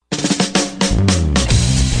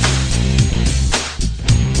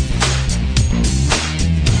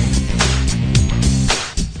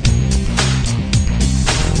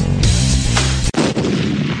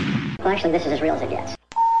this is as real as it gets.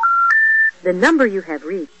 The number you have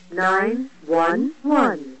reached,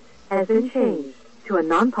 911, has been changed to a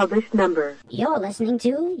non-published number. You're listening to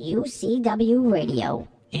UCW Radio.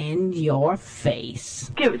 In your face.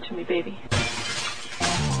 Give it to me, baby.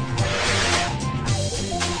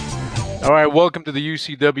 All right, welcome to the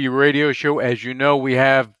UCW Radio Show. As you know, we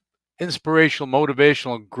have inspirational,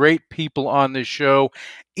 motivational, great people on this show.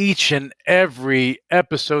 Each and every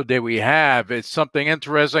episode that we have, it's something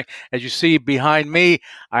interesting. As you see behind me,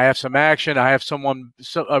 I have some action. I have someone,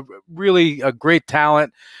 really a great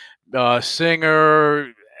talent,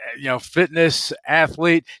 singer, fitness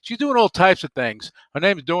athlete. She's doing all types of things. Her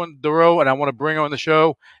name is Dawn Derow, and I want to bring her on the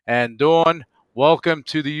show. And Dawn, welcome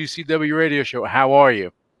to the UCW Radio Show. How are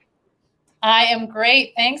you? I am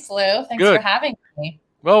great. Thanks, Lou. Thanks Good. for having me.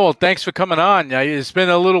 Well, thanks for coming on. It's been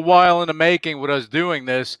a little while in the making with us doing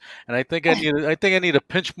this, and I think I need a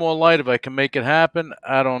pinch more light if I can make it happen.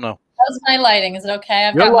 I don't know. How's my lighting? Is it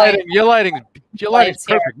okay? Your lighting's perfect.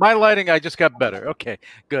 Here. My lighting, I just got better. Okay,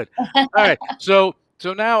 good. All right. So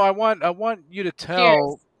now I want you to tell.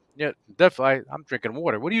 Cheers. Yeah, definitely. I'm drinking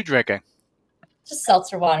water. What are you drinking? Just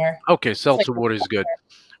seltzer water. Okay, seltzer water is good.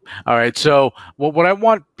 All right. So what I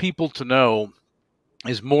want people to know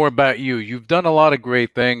is more about you. You've done a lot of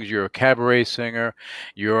great things. You're a cabaret singer.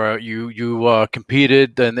 You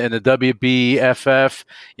competed in the WBFF,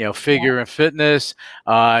 figure and fitness.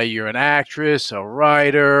 You're an actress, a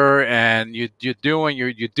writer, and you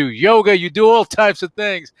do yoga. You do all types of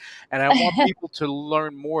things. And I want people to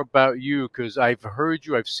learn more about you because I've heard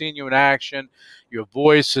you. I've seen you in action. Your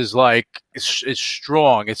voice is like it's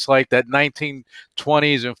strong. It's like that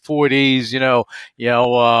 1920s and 40s,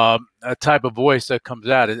 a type of voice that comes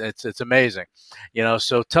out. It's amazing,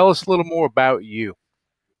 So tell us a little more about you.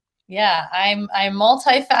 Yeah, I'm a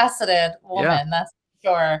multifaceted woman. Yeah. That's for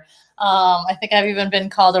sure. I think I've even been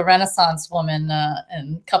called a Renaissance woman in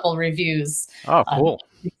a couple reviews. Oh, cool.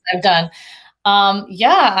 I've done. I'm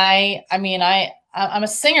a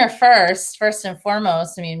singer first and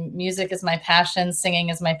foremost. I mean, music is my passion. Singing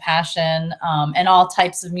is my passion. And all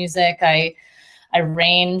types of music. I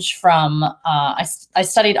range from, I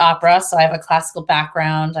studied opera, so I have a classical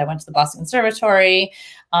background. I went to the Boston Conservatory.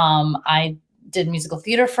 I did musical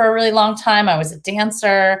theater for a really long time. I was a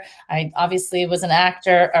dancer. I obviously was an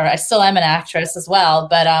actor, or I still am an actress as well.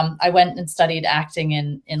 But I went and studied acting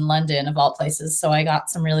in London, of all places. So I got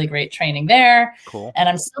some really great training there. Cool. And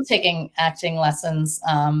I'm still taking acting lessons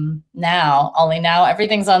now. Only now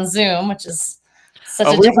everything's on Zoom, which is such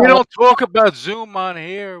a different. We don't talk about Zoom on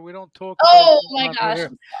here. We don't talk. Oh my gosh! Here.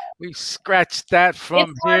 We scratched that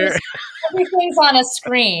from here. Everything's on a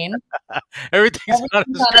screen. Everything's on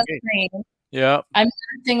a screen. Yeah, I'm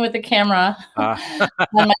acting with the camera on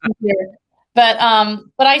my computer, but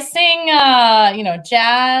I sing,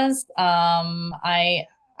 jazz. I'm a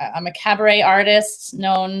cabaret artist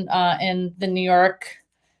known in the New York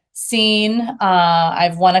scene.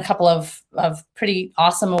 I've won a couple of pretty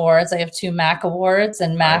awesome awards. I have 2 MAC awards,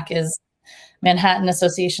 and MAC is Manhattan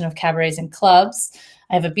Association of Cabarets and Clubs.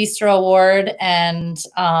 I have a Bistro Award, and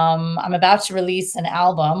I'm about to release an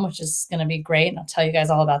album, which is going to be great, and I'll tell you guys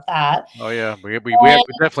all about that. Oh, yeah. We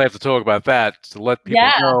definitely have to talk about that to let people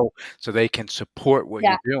know so they can support what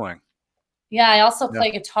you're doing. Yeah, I also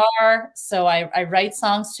play guitar, so I write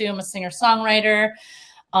songs too. I'm a singer-songwriter.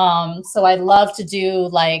 So I love to do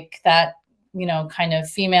like that, kind of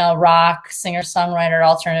female rock, singer-songwriter,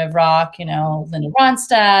 alternative rock, Linda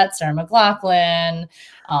Ronstadt, Sarah McLachlan,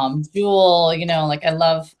 Jewel, I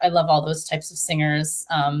love all those types of singers.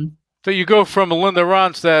 So you go from a Linda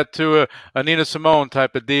Ronstadt to a Nina Simone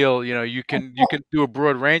type of deal. You can do a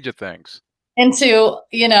broad range of things. Into,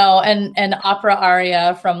 an opera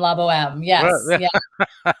aria from La Boheme. Yes.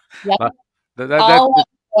 Well, yeah. All one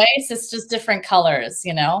voice, it's just different colors,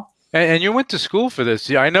 And you went to school for this.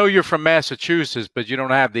 I know you're from Massachusetts, but you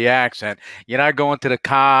don't have the accent. You're not going to the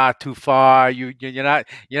car too far. You're not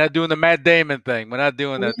doing the Matt Damon thing. We're not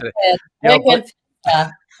doing that today.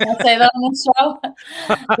 Can I say that on the show?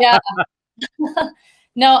 Yeah.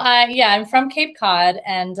 No, I'm from Cape Cod,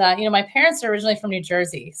 and my parents are originally from New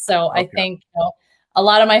Jersey. So I think a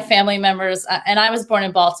lot of my family members, and I was born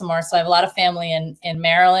in Baltimore, so I have a lot of family in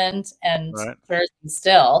Maryland and Jersey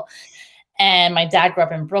still. And my dad grew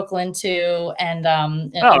up in Brooklyn too, and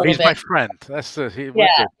he's my friend. He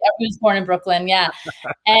was born in Brooklyn,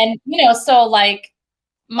 and so like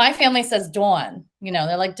my family says Dawn.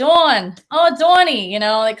 They're like Dawn, oh Dawny,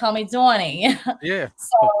 they call me Dawny. Yeah.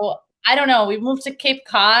 So I don't know. We moved to Cape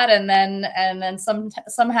Cod, and then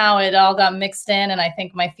somehow it all got mixed in. And I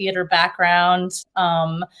think my theater background,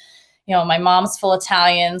 my mom's full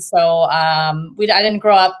Italian, so I didn't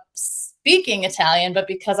grow up speaking Italian, but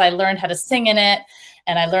because I learned how to sing in it,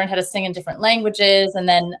 and I learned how to sing in different languages. And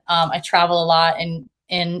then I travel a lot in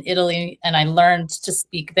Italy, and I learned to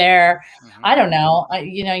speak there. I don't know,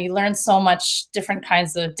 you learn so much different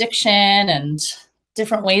kinds of diction and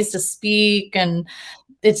different ways to speak, and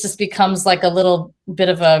it just becomes like a little bit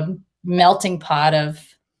of a melting pot of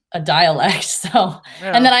a dialect. So,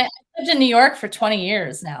 and then I lived in New York for 20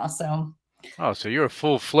 years now. So, oh, so you're a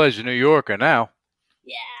full-fledged New Yorker now.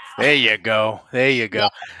 Yeah. There you go. There you go.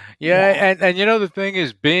 Yeah. And the thing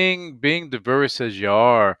is, being diverse as you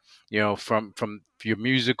are, from your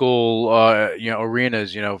musical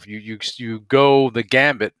arenas, you go the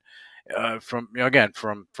gambit, from again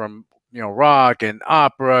from rock and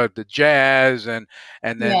opera, the jazz, and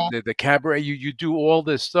then the cabaret. You do all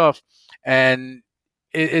this stuff, and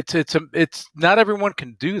it's not everyone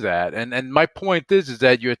can do that. And my point is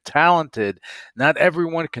that you're talented. Not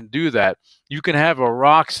everyone can do that. You can have a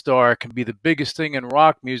rock star, can be the biggest thing in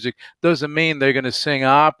rock music. Doesn't mean they're going to sing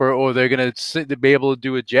opera or they're going to be able to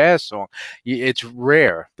do a jazz song. It's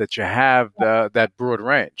rare that you have that broad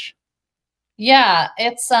range. Yeah,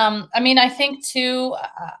 it's I mean, I think too,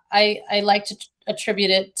 I like to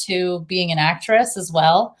attribute it to being an actress as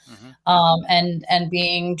well, and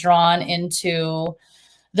being drawn into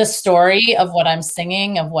the story of what I'm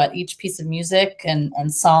singing, of what each piece of music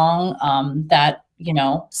and song that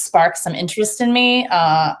sparks some interest in me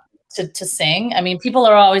to sing. I mean, people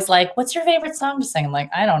are always like, "What's your favorite song to sing?" I'm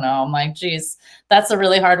like, I don't know. I'm like, geez, that's a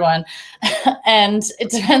really hard one, and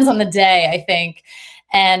it depends on the day, I think.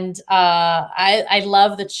 And I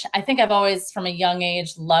love I think I've always, from a young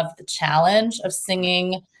age, loved the challenge of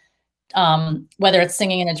singing, whether it's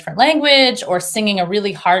singing in a different language or singing a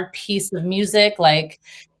really hard piece of music, like,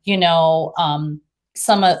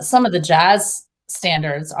 some of the jazz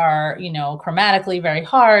standards are, chromatically very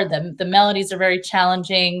hard. The melodies are very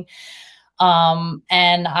challenging.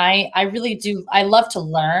 And I really do. I love to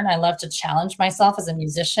learn. I love to challenge myself as a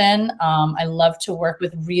musician. I love to work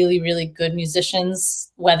with really, really good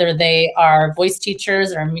musicians, whether they are voice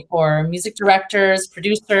teachers or music directors,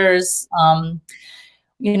 producers.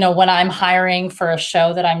 When I'm hiring for a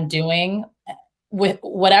show that I'm doing, with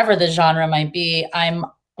whatever the genre might be, I'm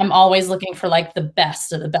always looking for like the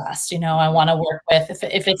best of the best. I want to work with,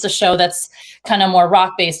 if it's a show that's kind of more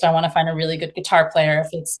rock based, I want to find a really good guitar player.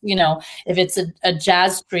 If it's a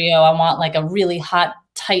jazz trio, I want like a really hot,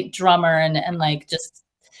 tight drummer and like just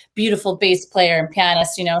beautiful bass player and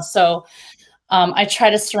pianist, So I try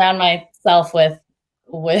to surround myself with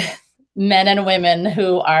men and women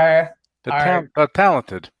who are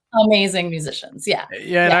talented. Amazing musicians. Yeah.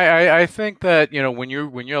 And I think that, when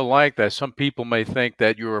you're like that, some people may think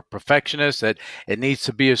that you're a perfectionist, that it needs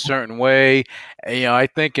to be a certain way. I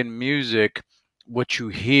think in music, what you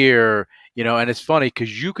hear, and it's funny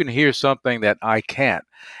because you can hear something that I can't,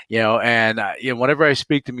 and whenever I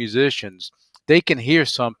speak to musicians, they can hear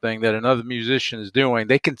something that another musician is doing.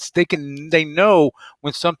 They know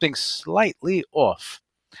when something's slightly off.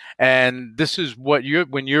 And this is what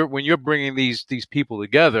when you're bringing these people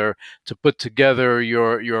together to put together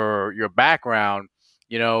your background,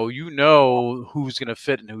 who's going to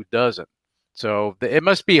fit and who doesn't. So it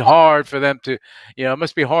must be hard for them to,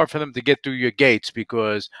 get through your gates,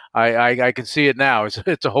 because I can see it now.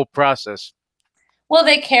 It's a whole process. Well,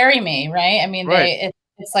 they carry me, right? I mean,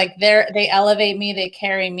 it's like they elevate me, they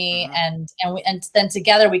carry me, and then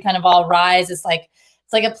together we kind of all rise. It's like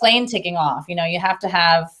a plane taking off. You have to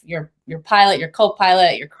have your pilot, your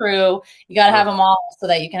co-pilot, your crew. You got to have them all so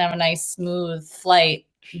that you can have a nice, smooth flight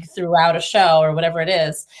throughout a show or whatever it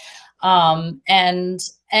is. And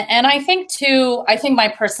I think too, my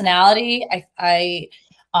personality, I've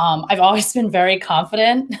always been very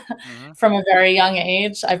confident from a very young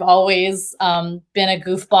age. I've always been a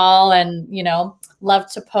goofball and,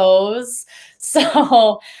 love to pose.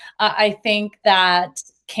 So I think that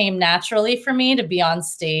came naturally for me to be on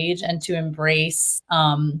stage and to embrace,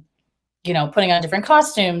 putting on different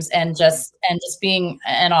costumes and just being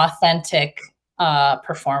an authentic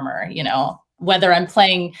performer, whether I'm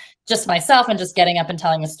playing just myself and just getting up and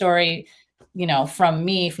telling a story, from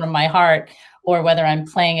me, from my heart, or whether I'm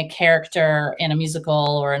playing a character in a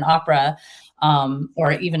musical or an opera,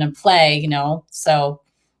 or even a play, so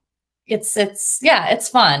it's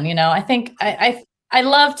fun. I think I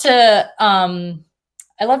love to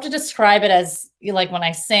describe it as, like, when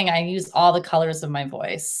I sing, I use all the colors of my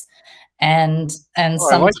voice, and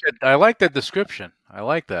I like that description. I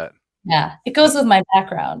like that. Yeah, it goes with my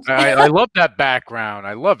background. I love that background.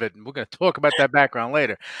 I love it, and we're going to talk about that background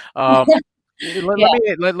later.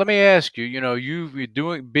 Yeah. Let me ask you. You know,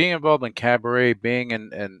 being involved in cabaret, being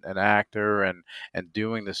an actor, and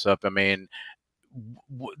doing this stuff. I mean,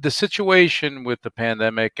 the situation with the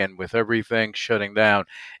pandemic and with everything shutting down,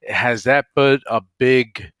 has that put a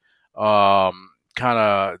big kind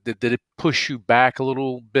of did it push you back a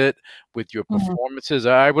little bit with your Mhm. performances?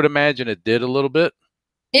 I would imagine it did a little bit.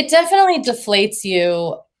 It definitely deflates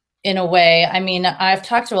you in a way. I mean, I've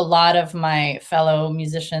talked to a lot of my fellow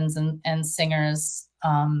musicians and singers,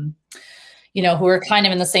 you know, who are kind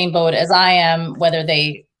of in the same boat as I am, whether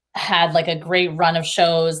they had like a great run of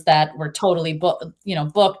shows that were totally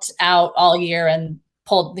booked out all year and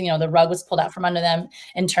pulled, you know, the rug was pulled out from under them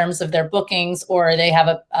in terms of their bookings, or they have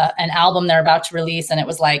an album they're about to release and it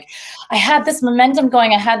was like, I had this momentum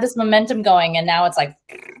going, and now it's like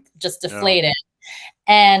just Yeah. deflated.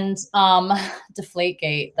 And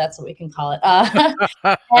Deflategate, that's what we can call it. I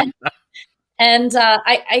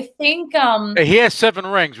think Hey, he has 7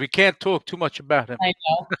 rings. We can't talk too much about him. I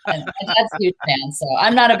know. My dad's a huge fan, so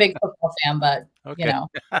I'm not a big football fan, but Okay. you know,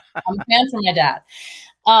 I'm a fan from my dad.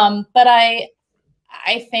 But I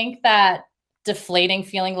think that deflating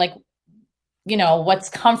feeling, like, you know, what's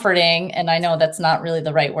comforting, and I know that's not really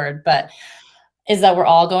the right word, but is that we're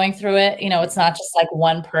all going through it. You know, it's not just like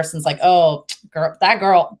one person's like, oh, that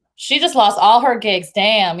girl, she just lost all her gigs.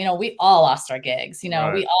 Damn, you know, we all lost our gigs. You know,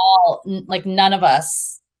 Right. we all, like, none of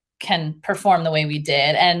us can perform the way we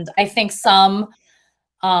did. And I think some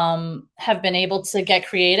have been able to get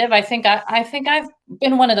creative. I think I've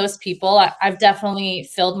been one of those people. I've definitely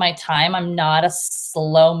filled my time. I'm not a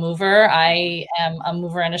slow mover. I am a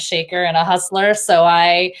mover and a shaker and a hustler. So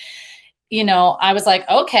you know, I was like,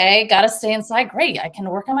 okay, got to stay inside. Great. I can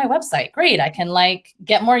work on my website. Great. I can like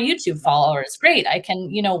get more YouTube followers. Great. I can,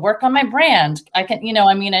 you know, work on my brand. I can, you know,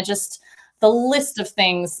 I mean, the list of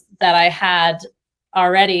things that I had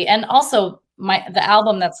already. And also the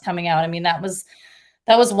album that's coming out. I mean, that was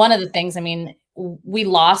one of the things. I mean, we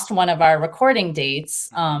lost one of our recording dates.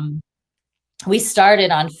 We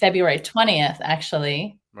started on February 20th,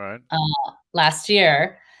 actually, Right. Last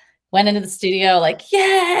year. Went into the studio like,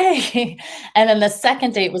 yay. And then the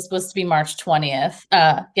second date was supposed to be March 20th.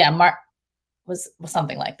 Was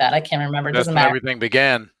something like that. I can't remember. It That's doesn't when matter. everything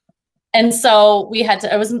began. And so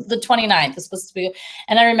it was the 29th. It was supposed to be.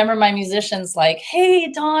 And I remember my musicians like, hey,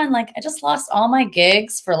 Dawn, like, I just lost all my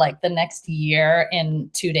gigs for like the next year in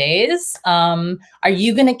 2 days. Are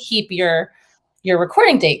you going to keep your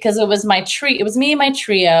recording date? Because it was it was me and my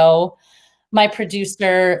trio, my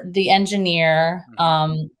producer, the engineer,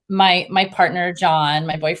 my partner, John,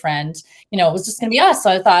 my boyfriend, you know, it was just going to be us.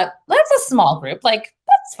 So I thought, that's a small group. Like,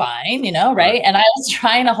 that's fine, you know, right? And I was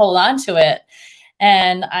trying to hold on to it.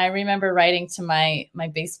 And I remember writing to my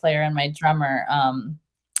bass player and my drummer,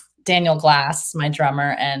 Daniel Glass, my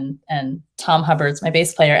drummer, and Tom Hubbard's my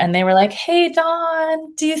bass player. And they were like, hey,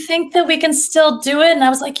 Dawn, do you think that we can still do it? And I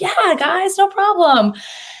was like, yeah, guys, no problem.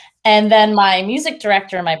 And then my music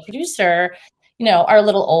director and my producer, you know, are a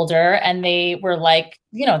little older, and they were like,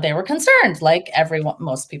 you know, they were concerned, like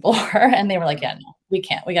most people were. And they were like, yeah, no, we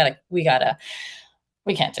can't. We can't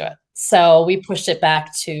do it. So we pushed it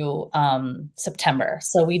back to September.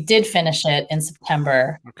 So we did finish it in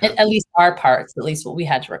September, at least our parts, at least what we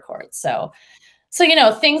had to record. So, you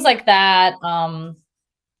know, things like that.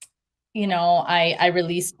 You know, I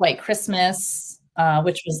released White Christmas,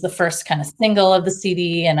 which was the first kind of single of the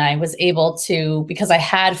CD. And I was able to, because I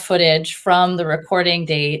had footage from the recording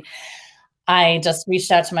date, I just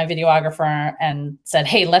reached out to my videographer and said,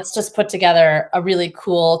 hey, let's just put together a really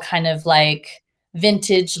cool kind of like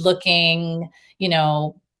vintage looking, you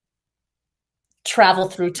know, travel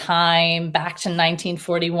through time back to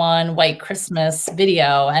 1941 White Christmas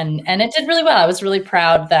video. And it did really well. I was really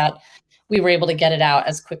proud that we were able to get it out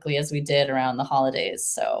as quickly as we did around the holidays.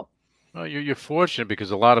 So, well, you're fortunate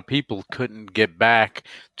because a lot of people couldn't get back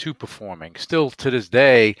to performing. Still to this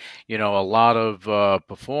day, you know, a lot of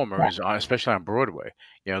performers, especially on Broadway,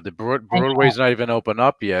 you know, the Broadway's not even open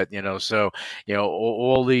up yet, you know, so, you know,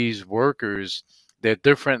 all these workers, they're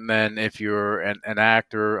different than if you're an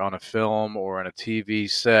actor on a film or on a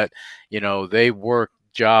TV set. You know, they work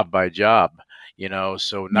job by job, you know,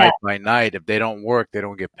 so night by night. If they don't work, they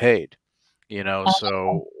don't get paid. You know,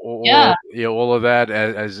 so all of that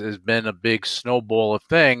has been a big snowball of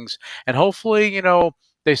things, and hopefully, you know,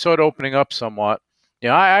 they start opening up somewhat. You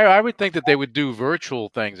know, I would think that they would do virtual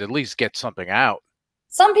things, at least get something out.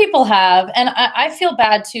 Some people have, and I feel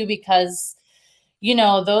bad too, because, you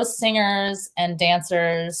know, those singers and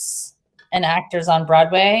dancers and actors on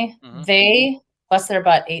Broadway, they bust their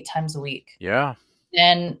butt 8 times a week. Yeah.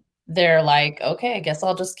 And they're like, okay, I guess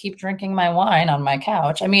I'll just keep drinking my wine on my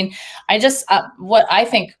couch. I mean, I just, what I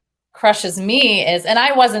think crushes me is, and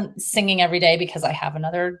I wasn't singing every day because I have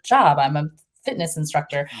another job. I'm a fitness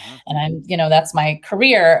instructor, and I'm, that's my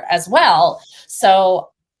career as well. So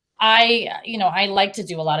I like to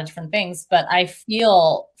do a lot of different things, but I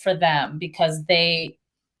feel for them because they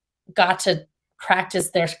got to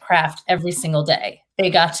practice their craft every single day.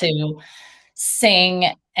 They got to sing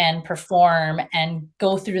and perform and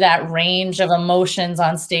go through that range of emotions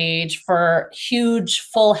on stage for huge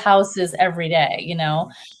full houses every day.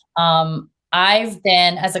 I've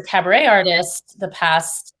been, as a cabaret artist, the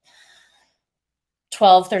past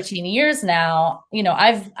 12, 13 years now,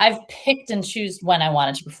 I've picked and choose when I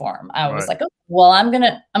wanted to perform. I was like, oh, well, I'm going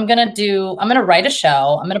to write a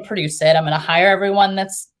show. I'm going to produce it. I'm going to hire everyone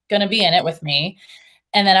that's going to be in it with me.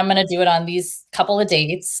 And then I'm going to do it on these couple of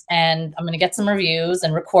dates, and I'm going to get some reviews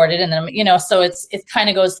and record it. And then, so it kind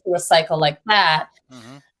of goes through a cycle like that.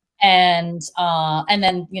 And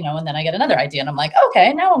then, and then I get another idea and I'm like,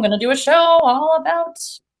 okay, now I'm going to do a show all about,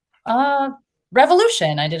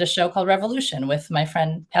 Revolution. I did a show called Revolution with my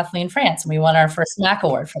friend Kathleen France, and we won our first MAC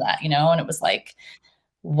award for that, and it was like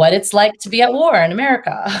what it's like to be at war in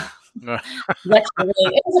America. It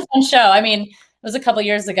was a fun show. I mean, it was a couple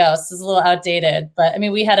years ago, so it's a little outdated, but I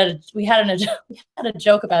mean, we had a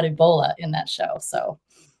joke about Ebola in that show, so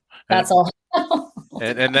that's all.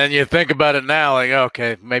 and then you think about it now, like,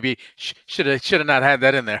 okay, maybe should have not had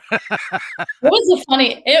that in there. It was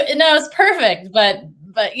it was perfect, but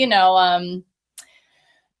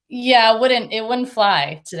yeah, it wouldn't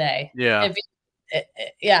fly today. Yeah.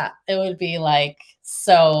 It would be like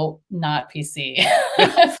so not PC.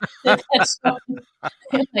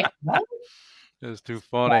 Like, what? It's too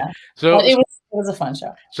funny. Yeah. So but it was a fun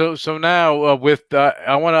show. So now with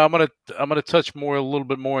I'm gonna touch a little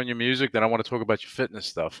bit more on your music. Then I want to talk about your fitness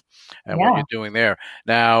stuff and what you're doing there.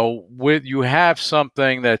 Now, you have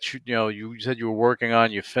something that you said you were working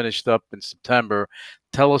on. You finished up in September.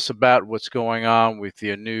 Tell us about what's going on with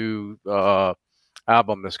your new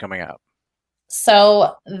album that's coming out.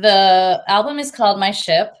 So the album is called My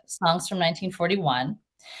Ship: Songs from 1941.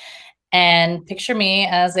 And picture me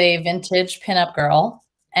as a vintage pinup girl.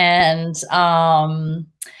 And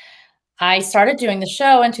I started doing the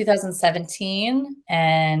show in 2017,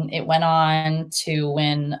 and it went on to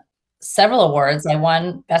win several awards. I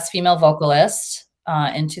won Best Female Vocalist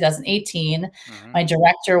in 2018. My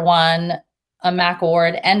director won a MAC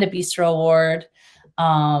award and a Bistro award.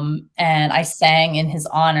 And I sang in his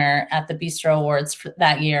honor at the Bistro Awards for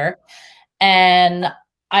that year. And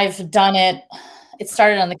I've done it. It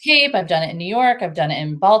started on the Cape. I've done it in New York. I've done it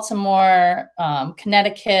in Baltimore,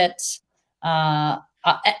 Connecticut,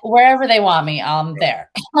 wherever they want me, I'm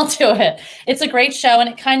there. I'll do it. It's a great show, and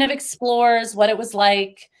it kind of explores what it was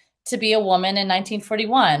like to be a woman in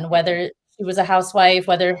 1941, whether she was a housewife,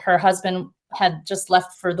 whether her husband had just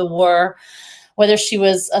left for the war, whether she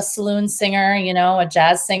was a saloon singer, a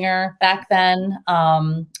jazz singer back then,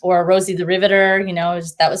 or Rosie the Riveter,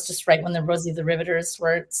 that was just right when the Rosie the Riveters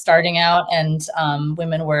were starting out, and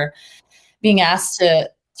women were being asked to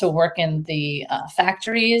work in the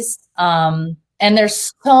factories. And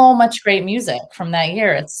there's so much great music from that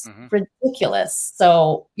year. It's ridiculous.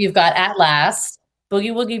 So you've got At Last,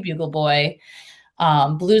 Boogie Woogie Bugle Boy,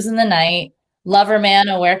 Blues in the Night, Lover Man,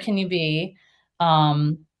 Oh Where Can You Be,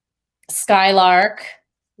 Skylark.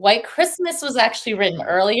 White Christmas was actually written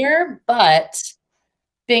earlier, but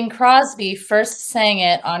Bing Crosby first sang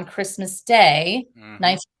it on Christmas Day,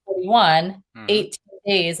 1941, 18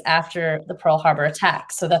 days after the Pearl Harbor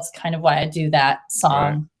attack. So that's kind of why I do that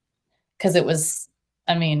song, because it was,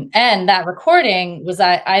 and that recording was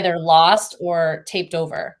either lost or taped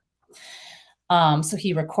over. So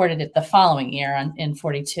he recorded it the following year in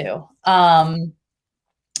 42.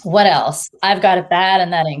 What else? I've Got It Bad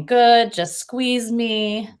and That Ain't Good, Just Squeeze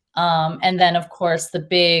Me. And then, of course, the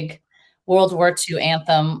big World War II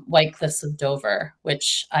anthem, White Cliffs of Dover,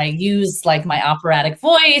 which I use like my operatic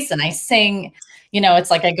voice and I sing, it's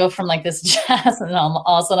like I go from like this jazz and all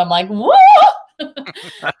of a sudden I'm like, whoa!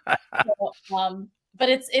 But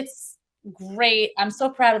it's great. I'm so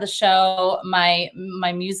proud of the show. My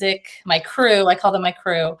music, my crew, I call them my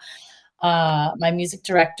crew. My music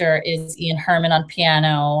director is Ian Herman on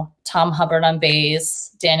piano, Tom Hubbard on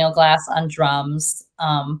bass, Daniel Glass on drums.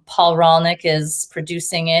 Paul Rolnick is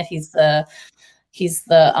producing it. He's the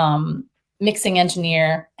mixing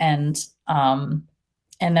engineer, and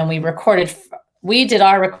then we did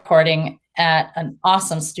our recording at an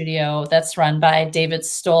awesome studio that's run by David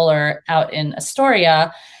Stoller out in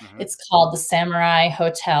Astoria. It's called the Samurai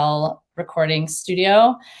Hotel Recording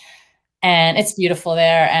Studio. and it's beautiful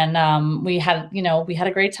there. And we had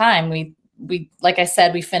a great time. We like I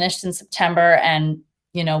said, we finished in September, and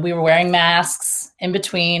we were wearing masks in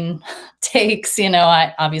between takes. I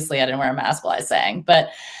didn't wear a mask while I sang, but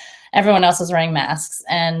everyone else was wearing masks.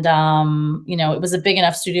 And it was a big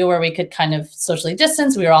enough studio where we could kind of socially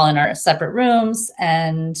distance. We were all in our separate rooms.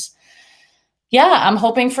 And yeah, I'm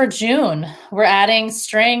hoping for June. We're adding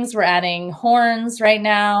strings, we're adding horns right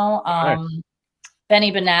now. Right. Benny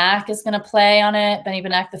Benack is going to play on it. Benny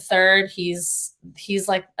Benack III. He's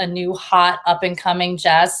like a new hot up and coming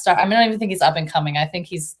jazz star. I don't even think he's up and coming. I think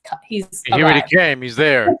he's he already came. He's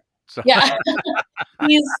there. So. Yeah,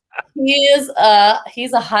 he's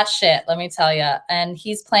a hot shit. Let me tell you. And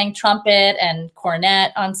he's playing trumpet and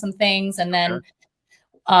cornet on some things. And then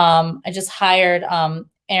I just hired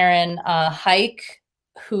Aaron Hike,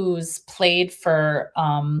 who's played for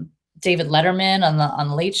David Letterman on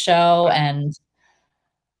the Late Show, and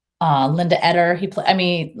Linda Eder.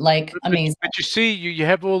 Amazing. But you see, you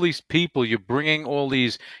have all these people. You're bringing all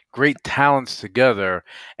these great talents together,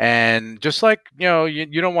 and just like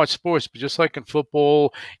you don't watch sports, but just like in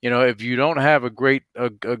football, if you don't have a great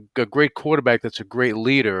quarterback that's a great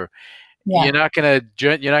leader, you're not gonna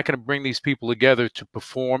bring these people together to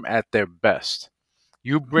perform at their best.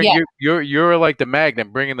 You bring you're like the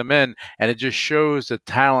magnet, bringing them in, and it just shows the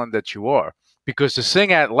talent that you are. Because to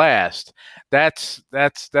sing at last, that's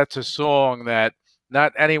a song that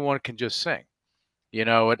not anyone can just sing.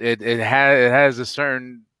 It has a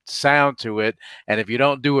certain sound to it, and if you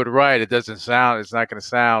don't do it right, it's not going to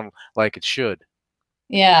sound like it should.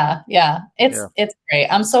 Yeah. It's great.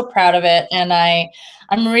 I'm so proud of it, and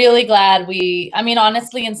I'm really glad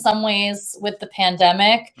honestly, in some ways with the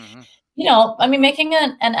pandemic, making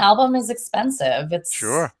an album is expensive. It's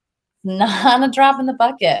sure not a drop in the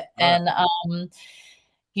bucket. Right. And,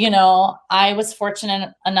 I was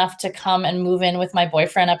fortunate enough to come and move in with my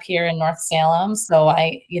boyfriend up here in North Salem. So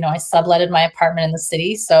I subletted my apartment in the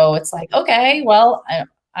city. So it's like, okay, well, I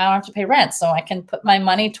don't have to pay rent. So I can put my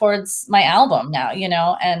money towards my album now,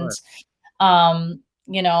 and, right.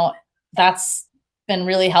 That's been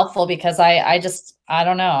really helpful because I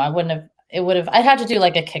don't know, I'd had to do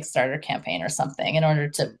like a Kickstarter campaign or something in order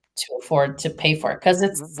to afford to pay for it, because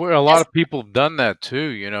it's a lot of people have done that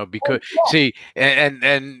too, because see, and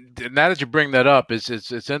now that you bring that up,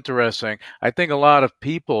 it's interesting. I think a lot of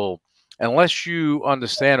people, unless you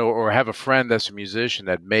understand or have a friend that's a musician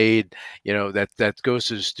that made, that goes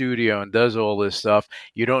to the studio and does all this stuff,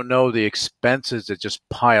 you don't know the expenses that just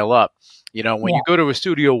pile up. When you go to a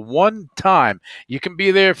studio one time, you can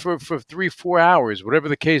be there for 3-4 hours, whatever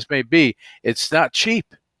the case may be. It's not cheap.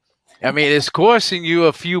 I mean, it's costing you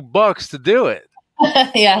a few bucks to do it.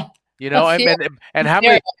 Yeah. And how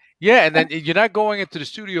many? Yeah, and then you're not going into the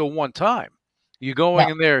studio one time. You're going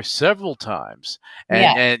in there several times,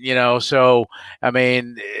 and so I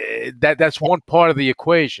mean, that's one part of the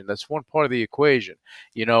equation. That's one part of the equation.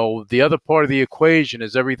 The other part of the equation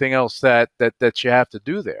is everything else that you have to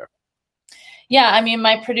do there. Yeah, I mean,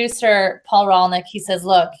 my producer Paul Rolnick, he says,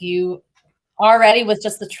 look, you already with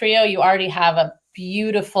just the trio, you already have a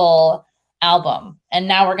beautiful album, and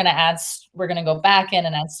now we're gonna go back in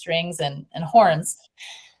and add strings and horns.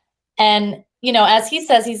 And as he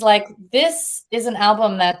says, he's like, this is an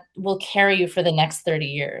album that will carry you for the next 30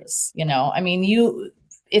 years. I mean,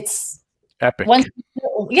 it's epic. Once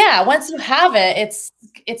you have it,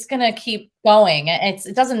 it's gonna keep going.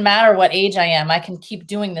 It doesn't matter what age I am, I can keep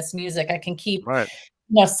doing this music. I can keep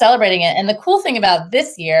celebrating it. And the cool thing about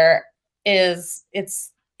this year is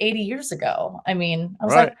it's 80 years ago. I mean, I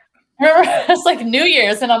was like, it's like New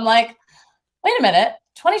Year's, and I'm like, wait a minute,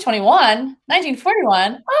 2021,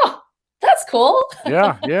 1941. Oh, that's cool.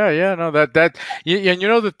 Yeah. No, that and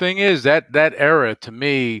the thing is that era to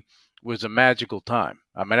me was a magical time.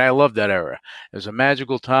 I mean, I love that era. It was a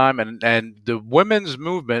magical time, and the women's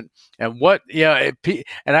movement, and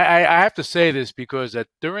and I have to say this because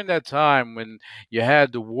during that time when you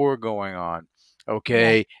had the war going on,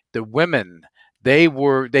 the women, they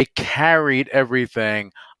carried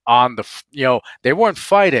everything on they weren't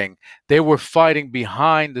fighting, they were fighting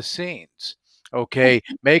behind the scenes.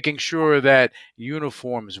 Making sure that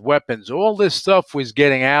uniforms, weapons, all this stuff was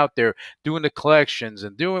getting out there, doing the collections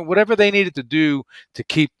and doing whatever they needed to do to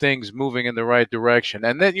keep things moving in the right direction.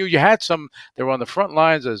 And then you had some that were on the front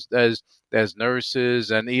lines as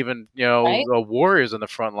nurses, and even warriors on the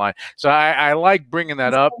front line. So I like bringing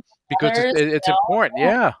that up because it's important.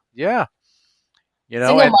 Yeah.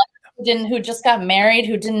 Who just got married,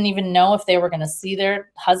 who didn't even know if they were going to see their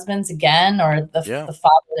husbands again, or the father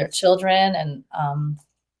of their children. And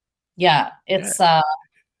it's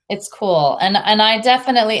It's cool. And I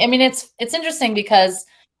definitely, I mean, it's interesting because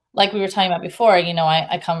like we were talking about before, you know,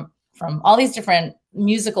 I come from all these different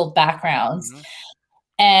musical backgrounds. Mhm.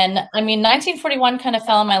 And I mean, 1941 kind of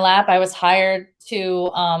fell in my lap. I was hired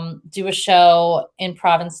to do a show in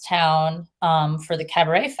Provincetown for the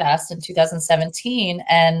Cabaret Fest in 2017.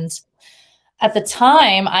 And at the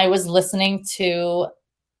time, I was listening to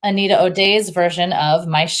Anita O'Day's version of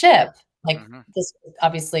My Ship. Like Mhm. this,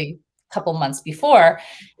 obviously, a couple months before.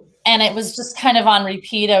 And it was just kind of on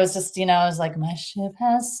repeat. I was just, you know, I was like, my ship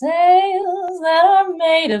has sails that are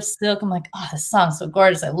made of silk. I'm like, oh, this song's so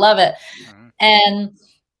gorgeous. I love it. Mhm.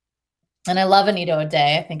 And I love Anita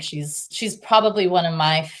O'Day. I think she's probably one of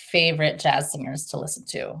my favorite jazz singers to listen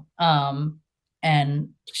to. And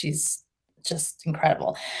she's just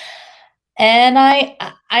incredible. And I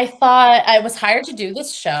thought I was hired to do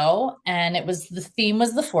this show, and the theme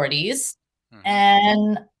was the 40s. Mhm.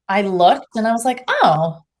 And I looked and I was like,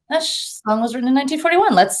 oh, that song was written in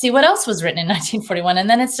 1941. Let's see what else was written in 1941. And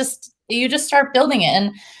then you just start building it.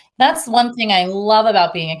 And that's one thing I love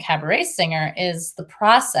about being a cabaret singer is the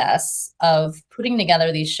process of putting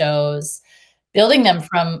together these shows, building them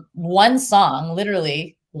from one song,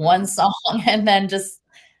 literally one song, and then just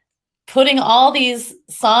putting all these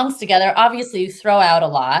songs together. Obviously you throw out a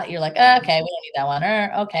lot. You're like, oh, okay, we don't need that one.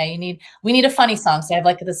 Or okay, we need a funny song. So I have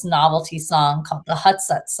like this novelty song called the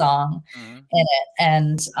Hutsut song in it.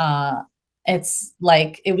 And it's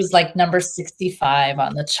like, it was like number 65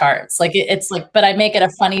 on the charts. Like it's like, but I make it a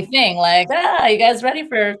funny thing. Like, you guys ready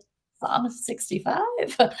for song 65?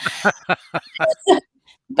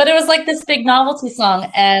 But it was like this big novelty song.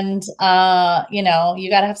 And, you know, you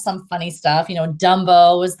got to have some funny stuff. You know,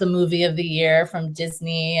 Dumbo was the movie of the year from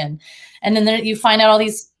Disney. And then you find out all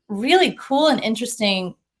these really cool and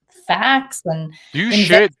interesting facts. And Do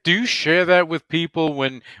you share that with people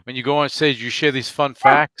when you go on stage? You share these fun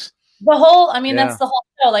facts. That's the whole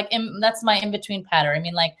show. Like that's my in-between patter. I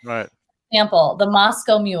mean, like, right. Example, the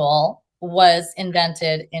Moscow Mule was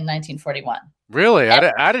invented in 1941. Really?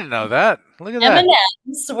 I didn't know that. Look at that.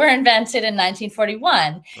 M&Ms were invented in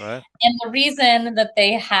 1941. Right. And the reason that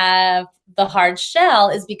they have the hard shell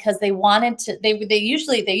is because they wanted to, they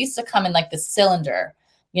used to come in like this cylinder,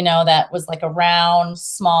 you know, that was like a round,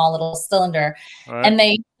 small little cylinder. Right. And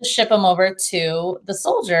they used to ship them over to the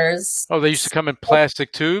soldiers. Oh, they used to come in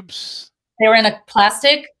plastic tubes? They were in a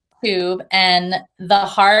plastic tube, and the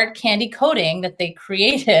hard candy coating that they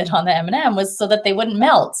created on the M&M was so that they wouldn't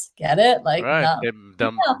melt. Get it? Like, right. Melt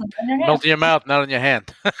in your mouth, not in your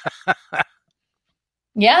hand.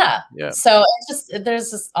 Yeah. Yeah. So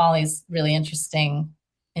there's just all these really interesting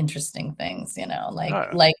things, you know,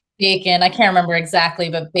 like bacon. I can't remember exactly,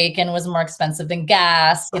 but bacon was more expensive than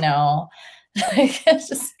gas, you know. It's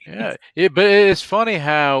just but it's funny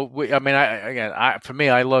how for me,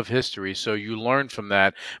 I love history, so you learn from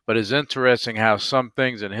that. But it's interesting how some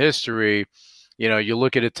things in history, you know, you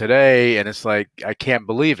look at it today and it's like, I can't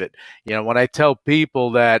believe it. You know, when I tell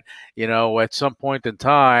people that, you know, at some point in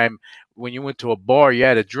time, when you went to a bar, you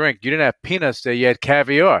had a drink, you didn't have peanuts there, you had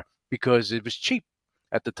caviar because it was cheap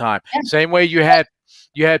at the time. Yeah. Same way you had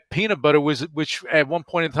peanut butter, which at one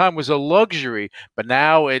point in time was a luxury, but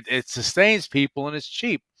now it sustains people and it's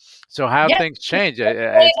cheap. So how things change,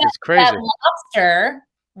 it's crazy. That lobster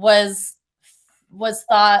was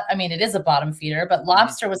thought, I mean, it is a bottom feeder, but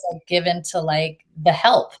lobster was like given to like the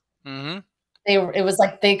help. Mm-hmm. It was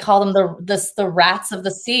like they call them the rats of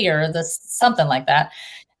the sea or something like that.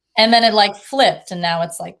 And then it like flipped, and now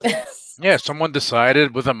it's like this. Yeah, someone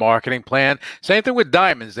decided with a marketing plan. Same thing with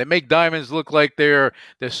diamonds. They make diamonds look like they're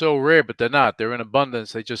so rare, but they're not. They're in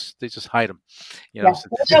abundance. They just hide them. You know.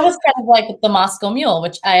 That was kind of like the Moscow Mule,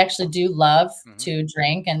 which I actually do love to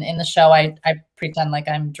drink. And in the show, I pretend like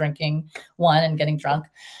I'm drinking one and getting drunk,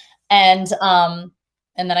 and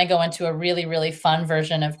then I go into a really, really fun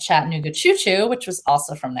version of Chattanooga Choo Choo, which was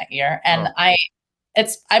also from that year, and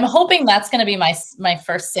I'm hoping that's going to be my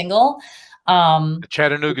first single. The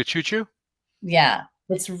Chattanooga Choo Choo? Yeah,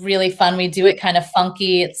 it's really fun. We do it kind of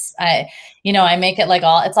funky. I make it like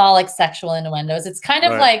it's all like sexual innuendos. It's kind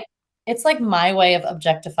of like, it's like my way of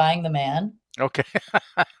objectifying the man. Okay.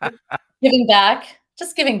 giving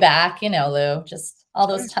back, you know, Lou, just all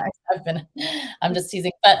those times I'm just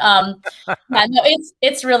teasing, but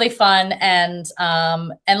it's really fun. And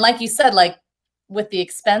like you said, like with the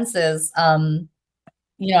expenses,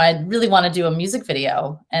 you know, I really want to do a music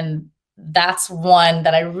video, and that's one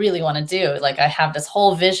that I really want to do. Like I have this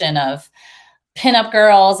whole vision of pinup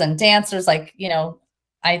girls and dancers. Like, you know,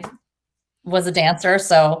 I was a dancer,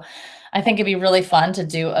 so I think it'd be really fun to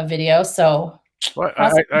do a video. So Well,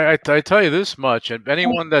 I tell you this much, and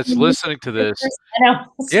anyone that's listening to this, I know.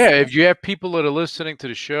 yeah, if you have people that are listening to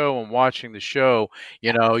the show and watching the show,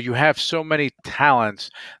 you have so many talents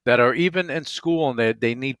that are even in school and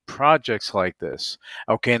they need projects like this.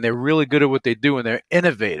 Okay, and they're really good at what they do and they're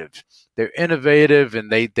innovative. They're innovative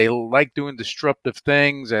and they like doing disruptive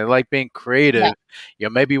things and they like being creative. Yeah.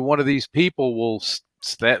 Maybe one of these people will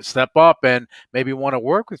step up and maybe want to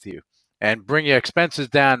work with you and bring your expenses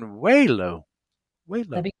down way low. Way low.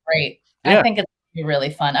 That'd be great. Yeah. I think it's be really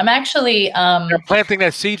fun. I'm actually They're planting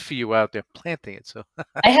that seed for you out there, planting it. So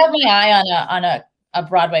I have my eye on a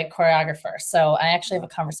Broadway choreographer. So I actually have a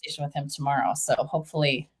conversation with him tomorrow. So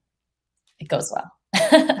hopefully it goes well.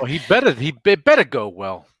 Well, he better go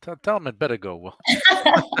well. Tell him it better go well.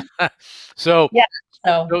 So yeah.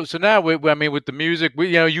 So now I mean with the music,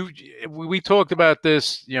 we talked about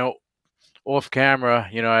this, off camera,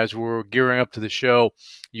 as we were gearing up to the show,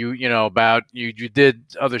 you did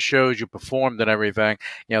other shows, you performed and everything.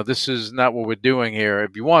 This is not what we're doing here.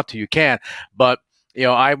 If you want to, you can, but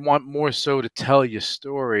I want more so to tell your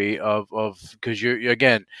story of because you're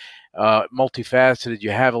again multifaceted. You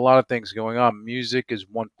have a lot of things going on. Music is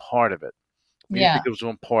one part of it. Music is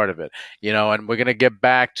one part of it, and we're gonna get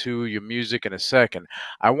back to your music in a second.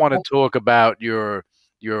 I want to talk about your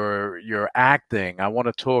acting. I want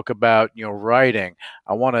to talk about your writing.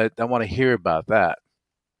 I want to hear about that.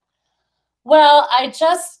 Well, I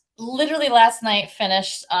just literally last night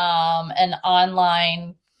finished an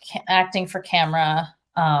online acting for camera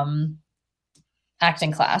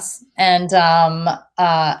acting class, and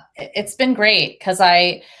it's been great because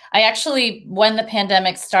I actually, when the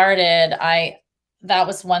pandemic started, that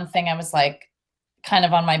was one thing I was like kind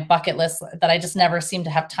of on my bucket list that I just never seemed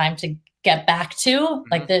to have time to get back to.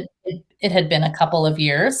 Mm-hmm. Like that it had been a couple of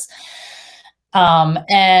years.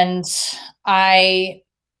 And I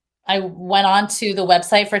went on to the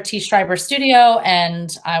website for T. Schreiber Studio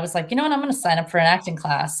and I was like, you know what, I'm going to sign up for an acting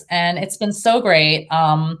class. And it's been so great.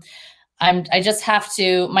 I just have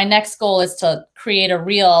to, my next goal is to create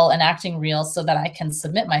an acting reel so that I can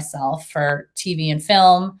submit myself for TV and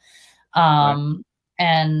film. Right.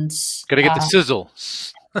 And gotta get the sizzle.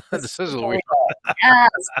 The sizzle.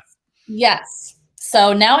 Yes.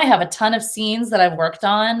 So now I have a ton of scenes that I've worked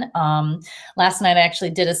on. Last night I actually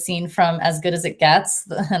did a scene from As Good as It Gets,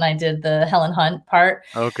 and I did the Helen Hunt part.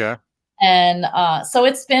 Okay. And so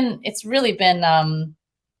it's really been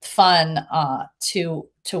fun to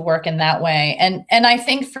work in that way. And I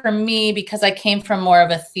think for me, because I came from more of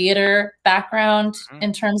a theater background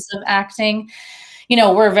in terms of acting,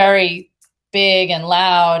 we're very big and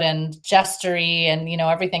loud and gestury and,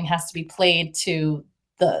 everything has to be played to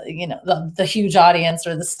the huge audience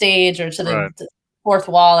or the stage or to the fourth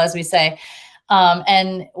wall, as we say.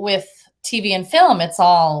 And with TV and film, it's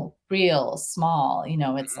all real small,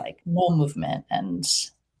 it's like no movement and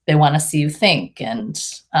they want to see you think. And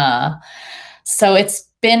so it's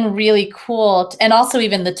been really cool. And also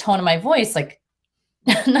even the tone of my voice, like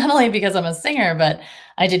not only because I'm a singer, but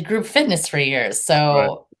I did group fitness for years.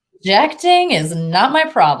 So projecting is not my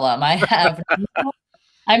problem. I have,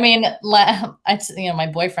 my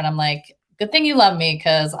boyfriend, I'm like, good thing you love me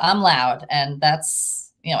because I'm loud. And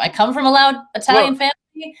that's, I come from a loud Italian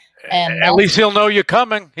family. And at least he'll know you're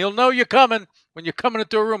coming. He'll know you're coming. When you're coming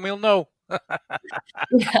into a room, he'll know.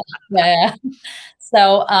 Yeah.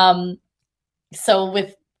 So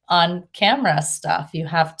with on camera stuff, you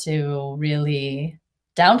have to really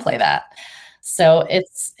downplay that. So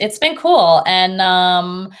it's been cool. And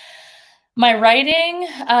my writing,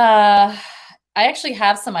 I actually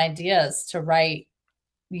have some ideas to write,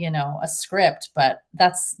 a script, but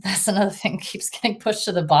that's another thing keeps getting pushed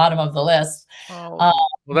to the bottom of the list. Well,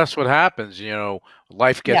 that's what happens.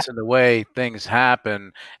 Life gets in the way, things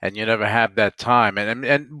happen, and you never have that time.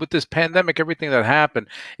 And with this pandemic, everything that happened,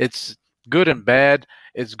 it's good and bad.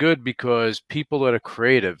 It's good because people that are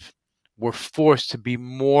creative were forced to be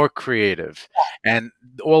more creative, and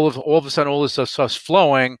all of a sudden, all this stuff starts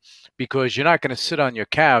flowing because you're not going to sit on your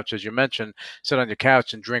couch, as you mentioned, sit on your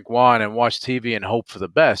couch and drink wine and watch TV and hope for the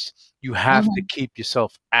best. You have to keep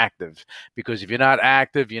yourself active because if you're not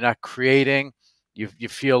active, you're not creating. You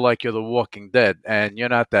feel like you're the Walking Dead, and you're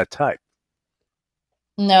not that type.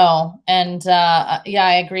 No, and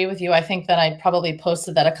I agree with you. I think that I probably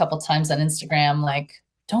posted that a couple times on Instagram, like,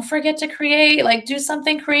 don't forget to create, like do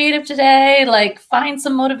something creative today, like find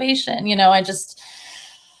some motivation.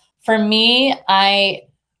 For me,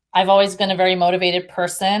 I've always been a very motivated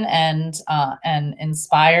person and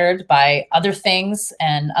inspired by other things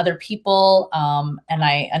and other people.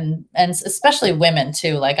 And especially women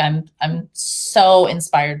too. Like I'm so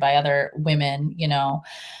inspired by other women,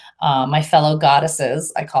 my fellow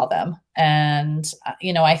goddesses, I call them. And,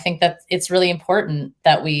 you know, I think that it's really important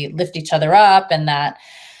that we lift each other up, and that,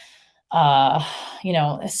 you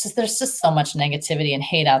know, it's just, there's just so much negativity and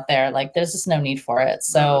hate out there. Like, there's just no need for it.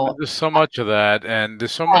 So there's so much of that, and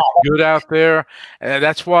there's so much good out there. And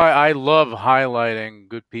that's why I love highlighting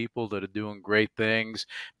good people that are doing great things,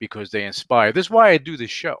 because they inspire. This is why I do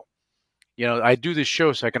this show. You know, I do this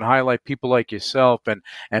show so I can highlight people like yourself and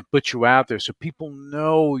put you out there so people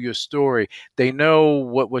know your story. They know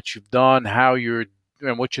what you've done, how you're,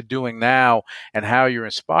 and what you're doing now, and how you're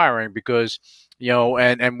inspiring. Because, you know,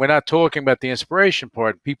 and we're not talking about the inspiration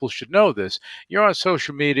part. People should know this. You're on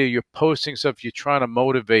social media, you're posting stuff, you're trying to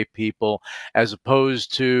motivate people, as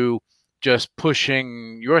opposed to just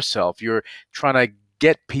pushing yourself. You're trying to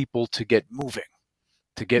get people to get moving,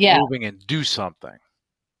 moving and do something.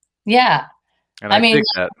 Yeah. And I mean, think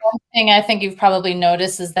that one thing I think you've probably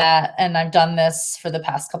noticed is that, and I've done this for the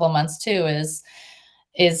past couple of months too,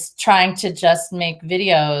 is trying to just make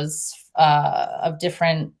videos of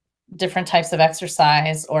different types of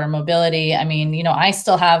exercise or mobility. I mean, you know, I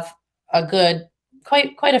still have a good,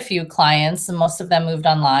 quite a few clients, and most of them moved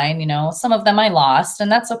online. You know, some of them I lost,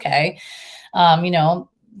 and that's okay. You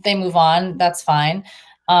know, they move on. That's fine.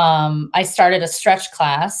 I started a stretch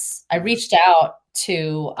class. I reached out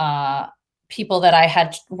to people that I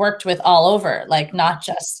had worked with all over, like not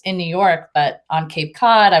just in New York, but on Cape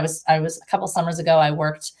Cod. I was a couple summers ago, I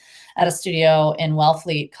worked at a studio in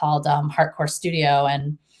Wellfleet called Hardcore Studio,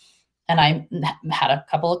 and I had a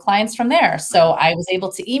couple of clients from there. So I was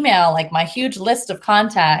able to email like my huge list of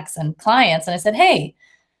contacts and clients, and I said, hey,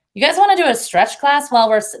 you guys want to do a stretch class while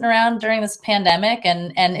we're sitting around during this pandemic?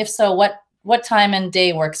 And if so, what time and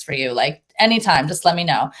day works for you? Like anytime, just let me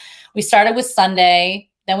know. We started with Sunday,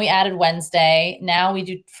 then we added Wednesday. Now we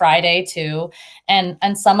do Friday too. And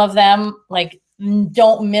some of them like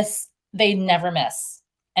they never miss.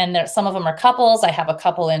 And some of them are couples. I have a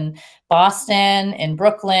couple in Boston, in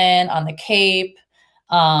Brooklyn, on the Cape.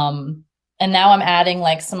 And now I'm adding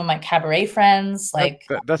like some of my cabaret friends. Like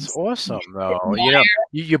that's awesome, though. You know,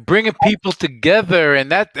 you're bringing people together, and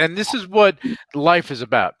this is what life is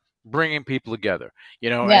about: bringing people together. You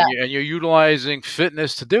know, and you're utilizing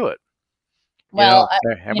fitness to do it. Well,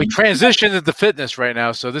 and we transitioned into fitness right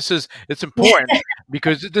now, so it's important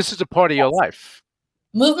because this is a part of your life.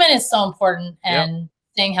 Movement is so important, and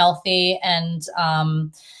staying healthy. And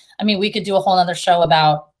I mean, we could do a whole other show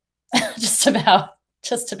about just about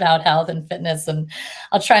health and fitness, and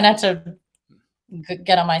I'll try not to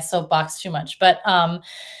get on my soapbox too much. But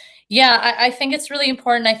yeah, I think it's really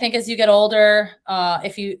important. I think as you get older,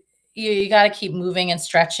 if you got to keep moving and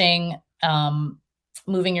stretching,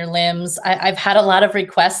 moving your limbs. I've had a lot of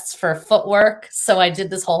requests for footwork. So I did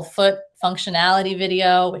this whole foot functionality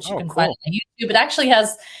video, which you can find on YouTube.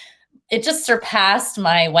 It just surpassed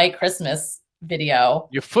my White Christmas video.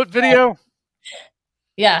 Your foot video?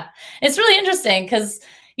 Yeah. It's really interesting because,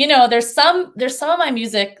 you know, there's some of my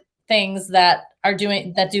music things that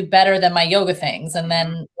do better than my yoga things. And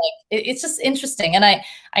then like, it's just interesting. And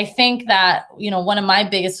I think that, you know, one of my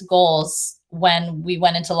biggest goals when we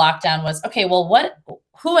went into lockdown was, okay, well,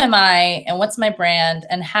 who am I and what's my brand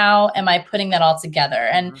and how am I putting that all together?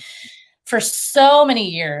 And for so many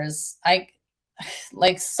years, if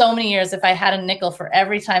I had a nickel for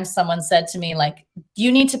every time someone said to me, like,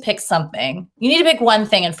 you need to pick something, you need to pick one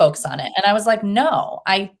thing and focus on it. And I was like, no,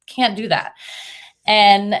 I can't do that.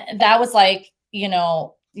 And that was like, you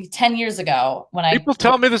know, 10 years ago when people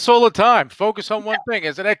tell me this all the time, focus on one thing.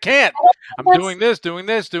 I said, I can't. I'm doing this.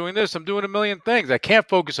 I'm doing a million things. I can't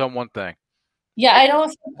focus on one thing. Yeah. I don't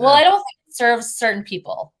think it serves certain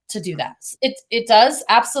people to do that. It does.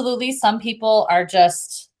 Absolutely. Some people are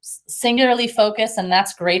just singularly focused and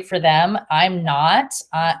that's great for them. I'm not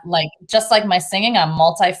just like my singing, I'm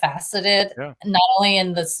multifaceted, not only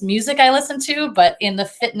in this music I listen to, but in the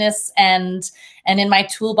fitness and in my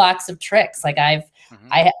toolbox of tricks. Like I'm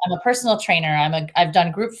a personal trainer. I've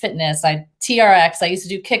done group fitness. TRX. I used to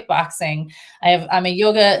do kickboxing. I'm a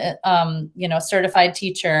yoga, certified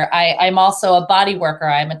teacher. I'm also a body worker.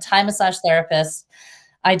 I'm a Thai massage therapist.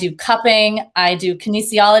 I do cupping. I do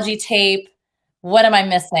kinesiology tape. What am I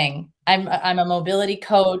missing? I'm a mobility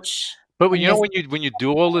coach. But when you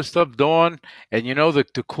do all this stuff, Dawn, and you know the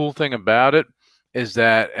cool thing about it is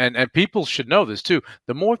that, and people should know this too,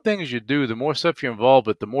 the more things you do, the more stuff you're involved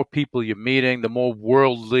with, the more people you're meeting, the more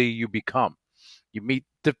worldly you become. You meet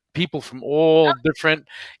the people from all different,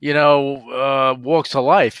 walks of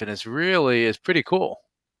life, and it's pretty cool.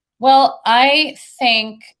 Well, I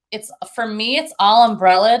think for me, it's all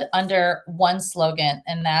umbrellaed under one slogan,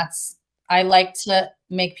 and that's, I like to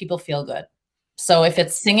make people feel good. So if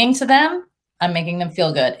it's singing to them, I'm making them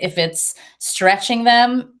feel good. If it's stretching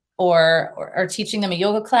them or teaching them a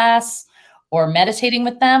yoga class or meditating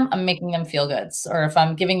with them, I'm making them feel good. Or if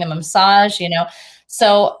I'm giving them a massage, you know.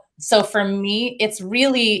 So for me, it's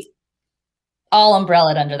really all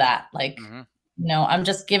umbrellaed under that. Like, you know, I'm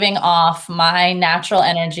just giving off my natural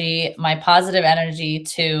energy, my positive energy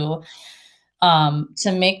to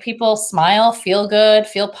make people smile, feel good,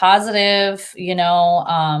 feel positive, you know.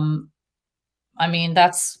 I mean,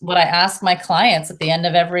 that's what I ask my clients at the end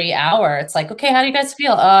of every hour. It's like, okay, how do you guys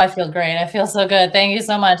feel? Oh, I feel great. I feel so good. Thank you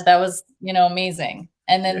so much. That was, you know, amazing.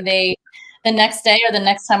 And then the next day or the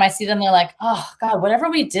next time I see them, they're like, oh God, whatever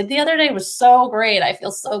we did the other day was so great. I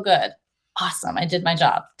feel so good. Awesome. I did my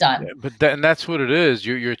job. Done. Yeah, but and that's what it is.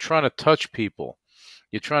 You're trying to touch people.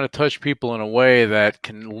 You're trying to touch people in a way that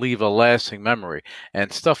can leave a lasting memory,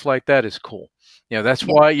 and stuff like that is cool. You know, that's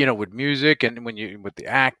why, you know, with music and with the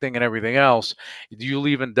acting and everything else, you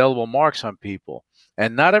leave indelible marks on people.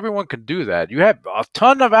 And not everyone can do that. You have a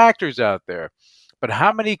ton of actors out there, but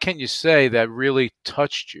how many can you say that really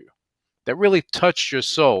touched you? That really touched your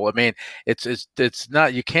soul? I mean, it's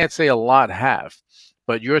not, you can't say a lot have,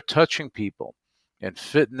 but you're touching people in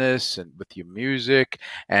fitness and with your music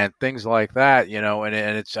and things like that, you know, and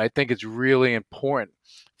it's, I think it's really important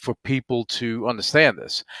for people to understand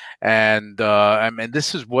this. And I mean,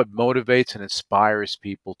 this is what motivates and inspires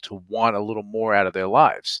people to want a little more out of their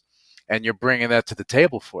lives. And you're bringing that to the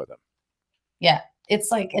table for them. Yeah. It's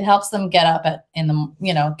like, it helps them get up in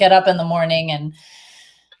the morning. And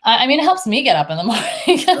I mean, it helps me get up in the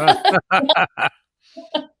morning.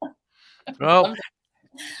 Well,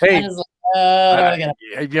 hey,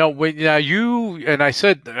 you know, you and I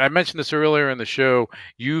mentioned this earlier in the show.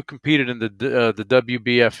 You competed in the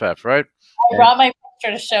WBFF, right? I brought my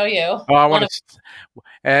picture to show you. Oh, I want to,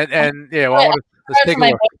 and yeah, well, I want to, let's take a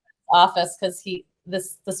look. Office, because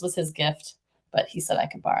this was his gift, but he said I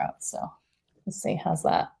could borrow it. So let's see, how's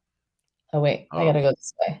that? Oh wait, I gotta go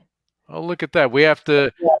this way. Oh, look at that. We have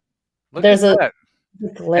to. Yeah. Look There's at that.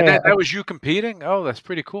 glare. And that was you competing? Oh, that's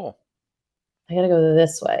pretty cool. I gotta go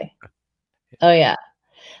this way. Oh yeah.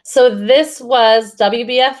 So this was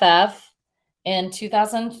WBFF in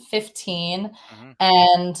 2015,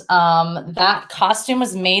 and that costume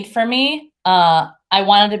was made for me. I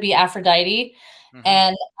wanted to be Aphrodite,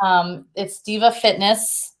 and it's Diva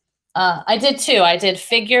Fitness. I did two. I did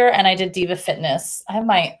figure and I did Diva Fitness. I have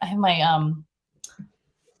my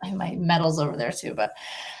medals over there too, but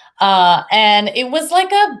and it was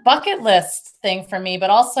like a bucket list thing for me.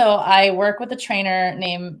 But also, I work with a trainer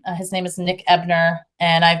named his name is Nick Ebner,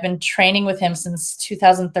 and I've been training with him since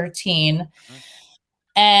 2013.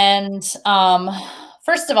 And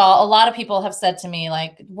first of all, a lot of people have said to me,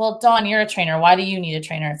 like, "Well, Dawn, you're a trainer. Why do you need a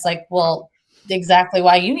trainer?" It's like, well, exactly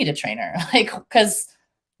why you need a trainer, like, because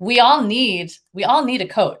we all need a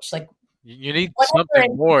coach, like. You need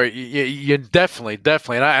something more. You definitely,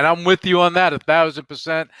 and I'm with you on that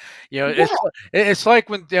 1,000%. You know, it's like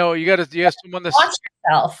when you have someone that's watch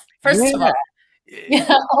yourself first of all. You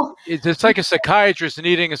know? It's like a psychiatrist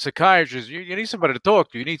needing a psychiatrist. You need somebody to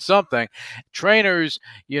talk to. You need something. Trainers,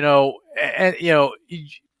 and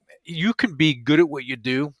you can be good at what you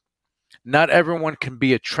do. Not everyone can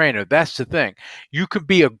be a trainer. That's the thing. You can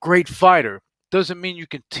be a great fighter. Doesn't mean you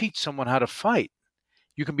can teach someone how to fight.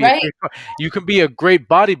 You can be you can be a great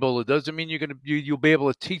bodybuilder. Doesn't mean you'll be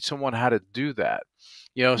able to teach someone how to do that.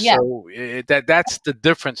 So that's the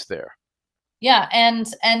difference there. Yeah, and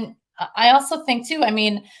I also think too. I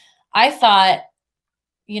mean, I thought,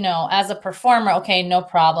 as a performer, okay, no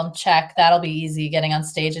problem, check, that'll be easy, getting on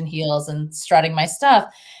stage in heels and strutting my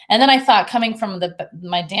stuff. And then I thought, coming from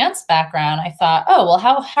my dance background, I thought, oh well,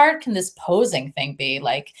 how hard can this posing thing be?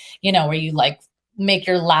 Like, where you like make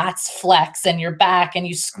your lats flex and your back and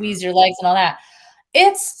you squeeze your legs and all that.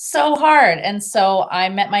 It's so hard. And so I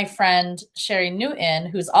met my friend Sherry Newton,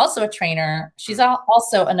 who's also a trainer. She's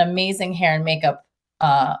also an amazing hair and makeup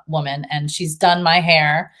woman, and she's done my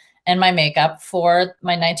hair and my makeup for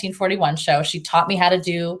my 1941 show. She taught me how to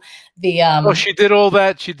do the she did all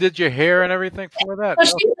that. She did your hair and everything for that.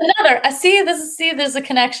 So she's another. There's a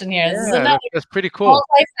connection here. This is another. That's pretty cool.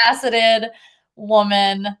 Multifaceted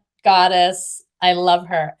woman, goddess. I love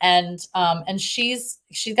her. And she's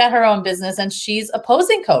got her own business, and she's a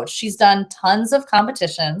posing coach. She's done tons of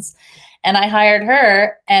competitions, and I hired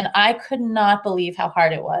her, and I could not believe how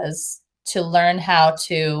hard it was to learn how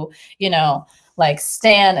to, like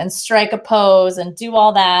stand and strike a pose and do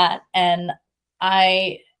all that. And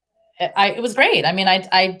it was great. I mean,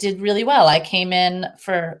 I did really well. I came in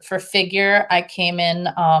for figure. I came in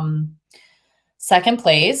second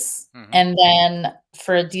place. And then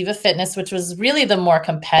for Diva Fitness, which was really the more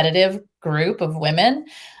competitive group of women,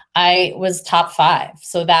 I was top 5.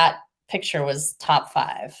 So that picture was top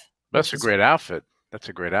 5. That's a great outfit. That's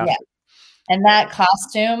a great outfit. Yeah. And that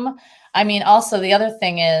costume, I mean, also the other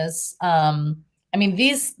thing is, I mean,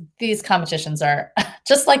 these competitions are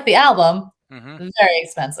just like the album, very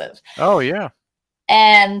expensive. Oh, yeah.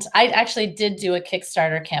 And I actually did do a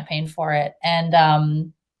Kickstarter campaign for it.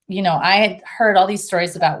 And, you know, I had heard all these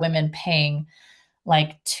stories about women paying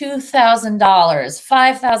like $2,000,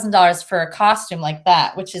 $5,000 for a costume like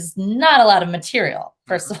that, which is not a lot of material,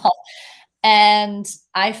 first of all. And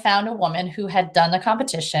I found a woman who had done the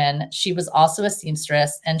competition. She was also a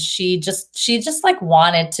seamstress, and she just like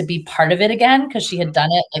wanted to be part of it again because she had done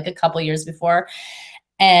it like a couple years before.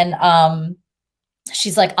 And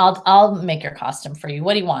she's like, I'll make your costume for you.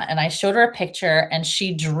 What do you want? And I showed her a picture, and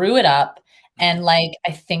she drew it up. And like,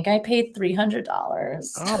 I think I paid $300.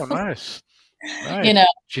 Oh, nice. Nice. You know,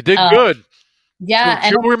 she did good. Yeah.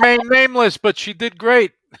 She'll remain nameless, but she did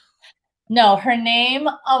great. No, her name.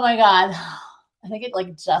 Oh my God. I think it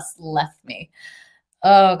like just left me.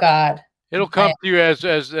 Oh God. It'll come to you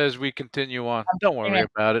as we continue on. Don't worry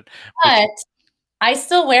about it. But I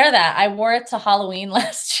still wear that. I wore it to Halloween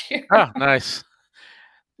last year. Oh, nice.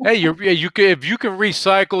 Hey, you can, if you can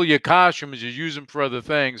recycle your costumes, you use them for other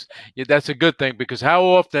things. That's a good thing, because how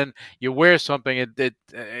often you wear something,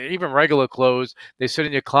 even regular clothes, they sit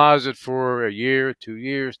in your closet for a year, 2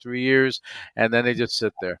 years, 3 years, and then they just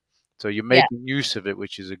sit there. So you're making use of it,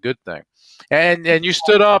 which is a good thing. And you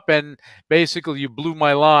stood up and basically you blew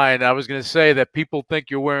my line. I was going to say that people think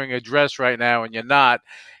you're wearing a dress right now, and you're not.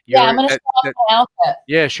 I'm going to show off my outfit.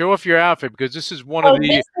 Yeah, show off your outfit, because this is one of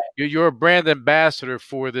the. You're a brand ambassador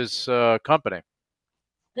for this company.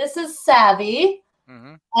 This is Savvy,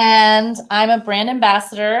 and I'm a brand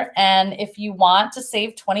ambassador. And if you want to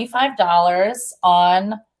save $25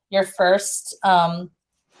 on your first, you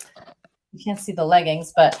can't see the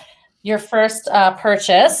leggings, but your first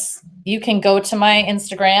purchase, you can go to my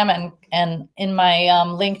Instagram, and in my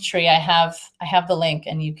link tree, I have the link,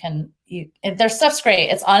 and you can their stuff's great.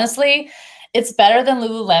 It's honestly, it's better than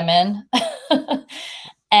Lululemon.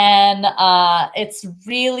 And it's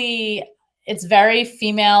very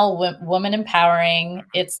female, woman empowering.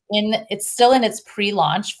 It's still in its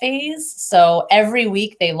pre-launch phase. So every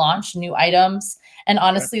week they launch new items, and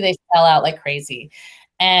honestly, they sell out like crazy.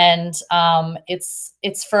 And it's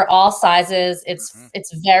for all sizes.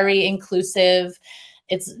 It's very inclusive.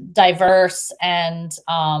 It's diverse, and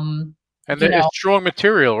it's strong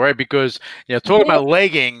material, right? Because talking about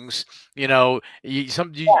leggings, and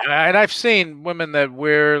I've seen women that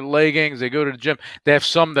wear leggings. They go to the gym. They have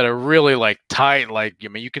some that are really like tight. Like, I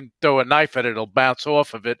mean, you can throw a knife at it; it'll bounce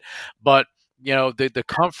off of it. But the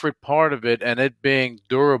comfort part of it and it being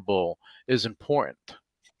durable is important.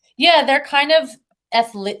 Yeah, they're kind of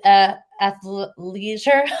athleisure.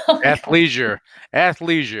 Athleisure.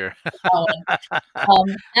 Athleisure.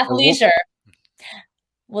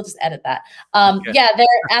 We'll just edit that. Yeah, they're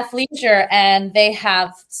athleisure, and they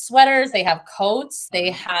have sweaters, they have coats, they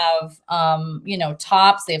have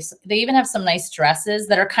tops. They even have some nice dresses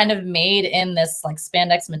that are kind of made in this like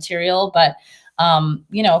spandex material, but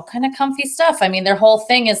kind of comfy stuff. I mean, their whole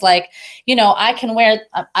thing is like, I can wear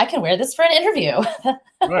this for an interview.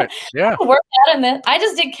 Right. Yeah. Work out in this. I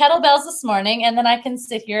just did kettlebells this morning, and then I can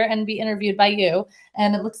sit here and be interviewed by you,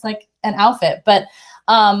 and it looks like an outfit.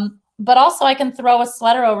 But also I can throw a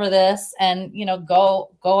sweater over this and, go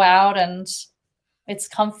out, and it's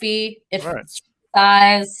comfy. It's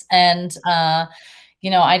size. And, I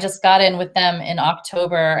just got in with them in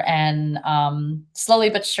October, and slowly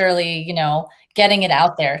but surely, getting it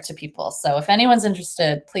out there to people. So if anyone's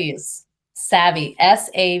interested, please, Savvy,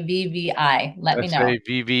 SAVVI, let me know.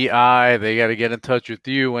 SAVVI. They got to get in touch with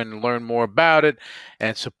you and learn more about it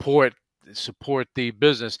and support the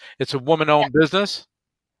business. It's a woman-owned business.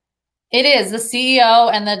 It is. The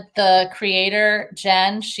CEO and the creator,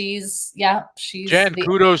 Jen, she's Jen,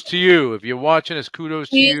 kudos to you. If you're watching this, kudos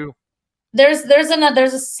to you. There's a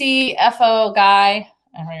CFO guy.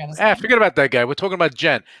 Forget about that guy. We're talking about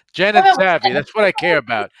Jen. Jen and Savvy. That's what I care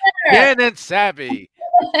about. Jen and Savvy.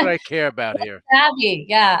 That's what I care about here. Savvy.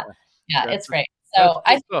 Yeah, it's great. So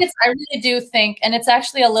I really do think, and it's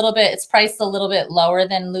actually it's priced a little bit lower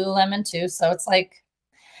than Lululemon too. So it's like,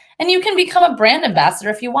 and you can become a brand ambassador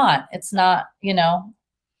if you want. It's not, if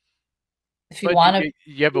you want to.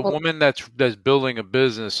 You have a woman that's building a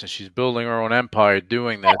business, and she's building her own empire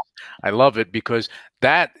doing that. I love it, because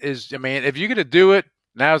that is, I mean, if you're going to do it,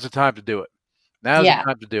 now's the time to do it. Now's the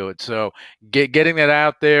time to do it. So getting that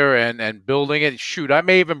out there and building it. Shoot, I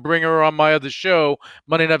may even bring her on my other show,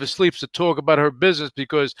 Money Never Sleeps, to talk about her business,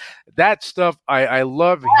 because that stuff I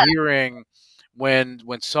love hearing when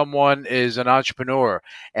someone is an entrepreneur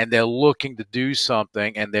and they're looking to do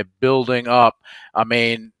something and they're building up. I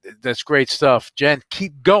mean, that's great stuff. Jen,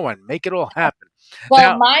 keep going. Make it all happen.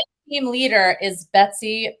 Well, my team leader is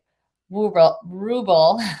Betsy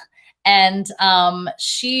Rubel, and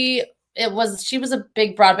she was a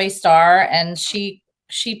big Broadway star, and she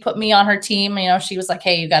put me on her team. You know, she was like,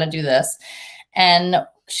 "Hey, you got to do this," and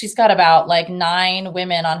she's got about like 9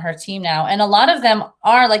 women on her team now, and a lot of them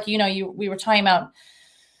are like, we were talking about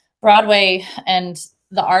Broadway and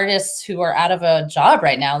the artists who are out of a job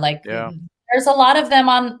right now. Like, there's a lot of them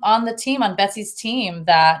on the team, on Betsy's team,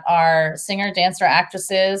 that are singer, dancer,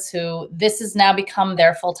 actresses who this has now become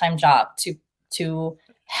their full-time job to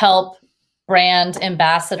help brand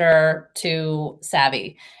ambassador to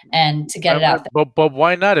Savvy and to get it out there. But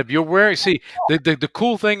why not? If you're wearing, see, the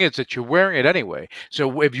cool thing is that you're wearing it anyway.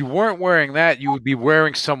 So if you weren't wearing that, you would be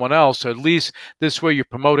wearing someone else. So at least this way you're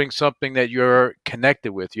promoting something that you're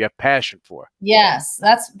connected with, you have passion for. Yes,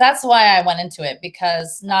 that's why I went into it,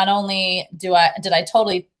 because not only did I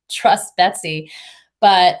totally trust Betsy,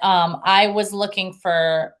 but I was looking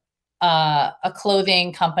for a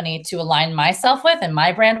clothing company to align myself with and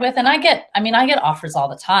my brand with. And I get offers all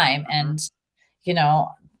the time, and,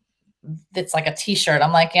 it's like a t-shirt.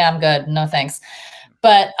 I'm like, yeah, I'm good. No, thanks.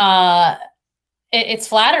 But it's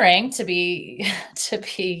flattering to be,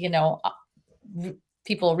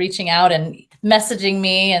 people reaching out and messaging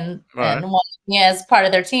me and wanting me as part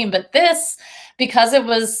of their team. But this, because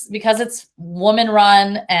it's woman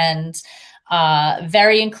run and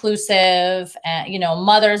very inclusive, and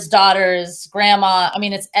mothers, daughters, grandma. I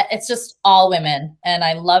mean, it's just all women, and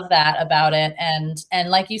I love that about it. And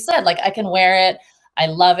like you said, like, I can wear it, I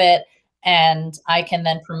love it, and I can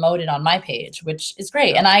then promote it on my page, which is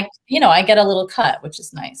great. And I get a little cut, which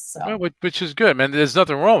is nice. So, which is good, man. There's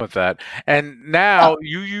nothing wrong with that. And now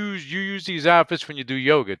you use these outfits when you do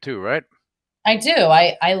yoga too, right? I do.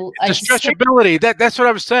 The stretchability. That's what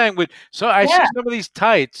I was saying. I see some of these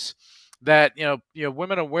tights that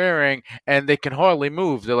women are wearing, and they can hardly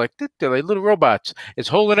move. They're like little robots. It's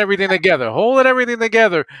holding everything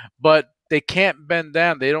together, but they can't bend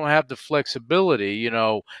down. They don't have the flexibility. They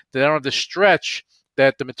don't have the stretch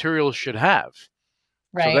that the material should have.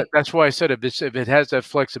 Right. So that's why I said if it has that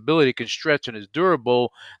flexibility, it can stretch and is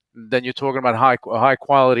durable, then you're talking about a high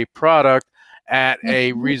quality product at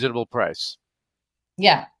a reasonable price.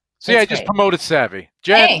 Yeah. So I just promoted Savvy.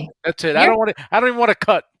 Jen, that's it. I don't even want to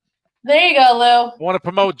cut. There you go, Lou. I want to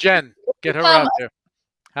promote Jen. Get her out there.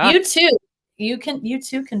 Huh? You too. You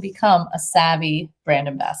too can become a Savvy brand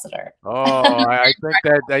ambassador. Oh, I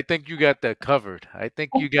think you got that covered.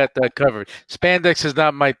 Spandex is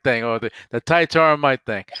not my thing. Oh, the tights aren't my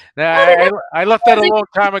thing. Now, I left that a long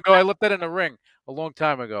time ago. I left that in the ring a long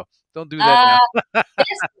time ago. Don't do that now.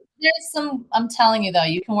 There's some, I'm telling you though,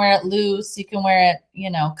 you can wear it loose, you can wear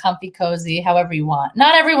it, comfy, cozy, however you want.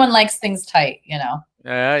 Not everyone likes things tight, Yeah,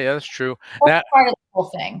 that's true. That's part of the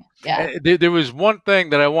whole thing. Yeah. There was one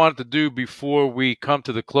thing that I wanted to do before we come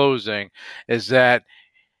to the closing, is that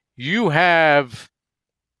you have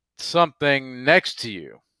something next to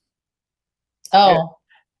you. Oh.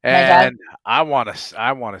 And I want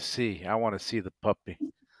to see the puppy.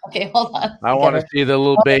 Okay, hold on. I want to see the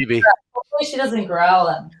little baby. Hopefully she doesn't growl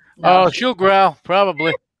then. No. Oh, she'll growl,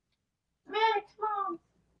 probably. Mary, come on.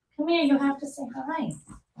 Come here, you have to say hi.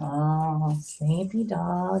 Oh, sleepy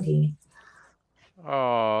doggy.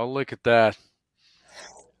 Oh, look at that.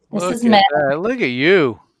 Look at Maddie. that. Look at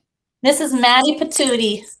you. This is Maddie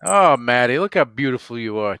Patootie. Oh, Maddie, look how beautiful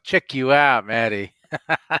you are. Check you out, Maddie.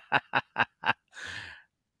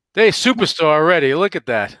 They superstar already. Look at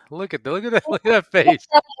that. Look at that face.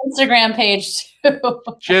 Instagram page too.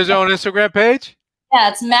 She has her own Instagram page? Yeah,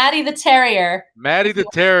 it's Maddie the Terrier. Maddie the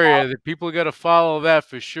Terrier. The people got to follow that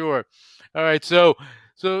for sure. All right, so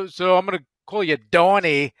I'm gonna call you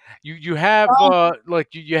Dawny. You have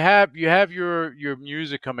you have your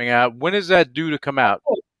music coming out. When is that due to come out?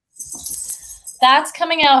 That's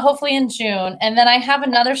coming out hopefully in June, and then I have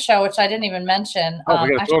another show which I didn't even mention. Oh,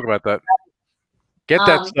 we got to talk about that. Get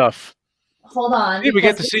that stuff. Hold on. See, we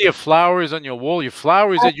get to see your flowers on your wall. Your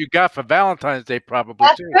flowers that you got for Valentine's Day, probably.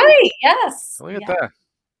 That's too. right. Yes. Look at that.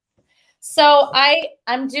 So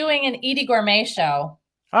I'm doing an Edie Gourmet show.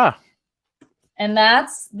 Ah. And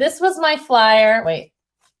this was my flyer. Wait,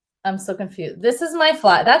 I'm so confused. This is my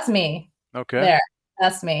flyer. That's me. Okay. There.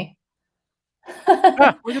 That's me. Look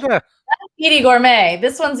at that. That's Edie Gourmet.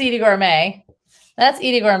 This one's Edie Gourmet. That's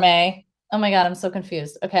Edie Gourmet. Oh my God, I'm so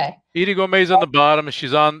confused. Okay. Edie Gourmet's on the bottom, and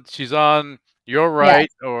she's on your right,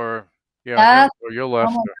 Yes. or That's, or your oh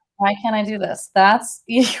left. my God, why can't I do this? That's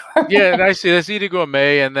your Yeah, and I see that's Edie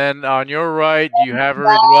Gourmet, and then on your right you have her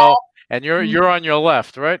as well, and you're on your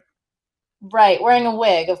left, right? Right, wearing a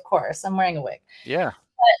wig, of course. I'm wearing a wig. Yeah.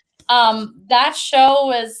 That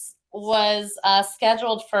show was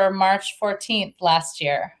scheduled for March 14th last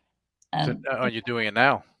year. So, And are you doing it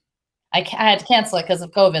now? I had to cancel it because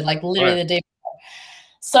of COVID, like literally Right. the day before.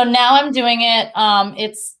 So now I'm doing it.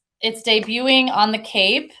 It's debuting on the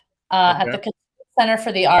Cape at the Center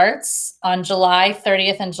for the Arts on July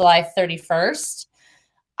 30th and July 31st.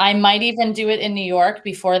 I might even do it in New York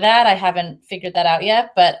before that. I haven't figured that out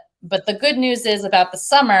yet, but the good news is about the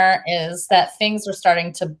summer is that things are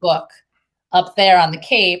starting to book up there on the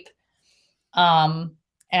Cape. And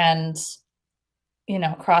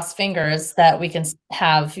cross fingers that we can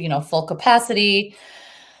have, full capacity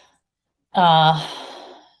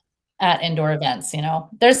at indoor events.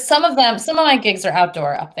 There's some of my gigs are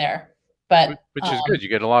outdoor up there, but which is good. You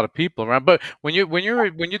get a lot of people around. But when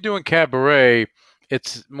you're doing cabaret,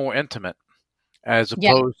 it's more intimate as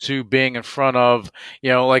opposed to being in front of,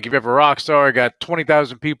 like if you have a rock star, got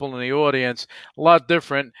 20,000 people in the audience. A lot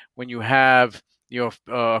different when you have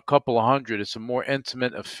a couple of hundred. It's a more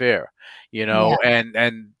intimate affair,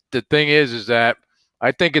 and the thing is that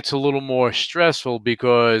I think it's a little more stressful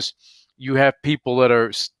because you have people that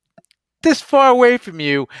are this far away from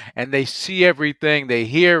you and they see everything, they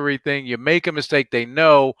hear everything. You make a mistake, they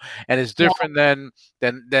know, and it's different than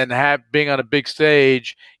being on a big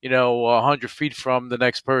stage, 100 feet from the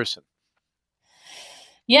next person.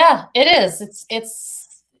 Yeah, it is.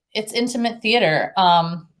 It's intimate theater.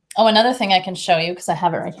 Another thing I can show you, because I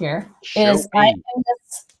have it right here, is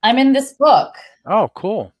I'm in this book. Oh,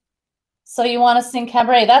 cool. So You Want to Sing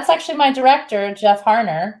Cabaret. That's actually my director, Jeff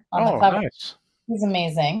Harner, on the cover. Nice. He's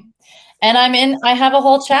amazing. And I have a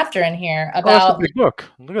whole chapter in here about that's a big book.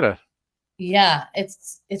 Look at it. Yeah,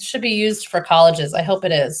 it should be used for colleges. I hope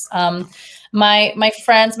it is. My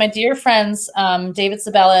friends, my dear friends, David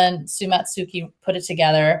Sabella and Sue Matsuki put it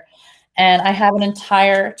together, and I have an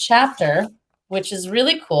entire chapter, which is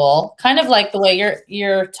really cool. Kind of like the way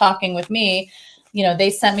you're talking with me.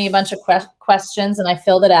 They sent me a bunch of questions, and I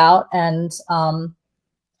filled it out, and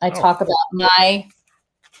I talk about my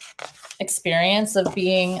experience of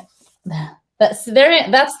being. That's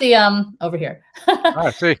the over here. I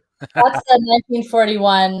see. That's the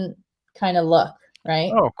 1941 kind of look,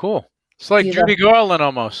 right? Oh, cool. It's like Judy Garland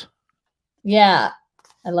almost. Yeah,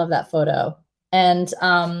 I love that photo. And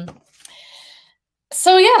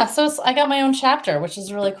so I got my own chapter, which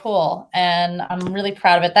is really cool, and I'm really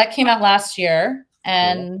proud of it. That came out last year,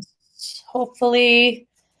 and hopefully,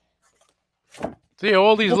 see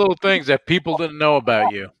all these little things that people didn't know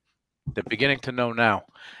about you, they're beginning to know now.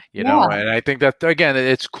 And I think that again,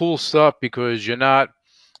 it's cool stuff because you're not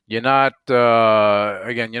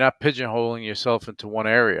pigeonholing yourself into one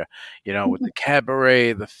area, with the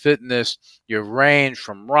cabaret, the fitness, your range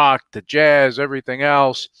from rock to jazz, everything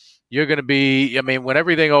else. You're going to be, when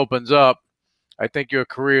everything opens up, I think your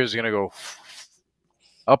career is going to go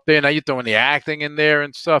up there. Now you're throwing the acting in there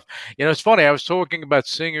and stuff. It's funny. I was talking about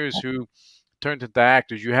singers who turned into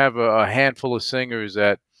actors. You have a handful of singers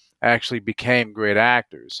that actually became great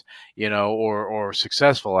actors, or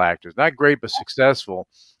successful actors. Not great, but successful.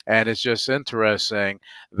 And it's just interesting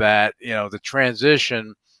that, the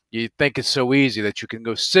transition, you think it's so easy that you can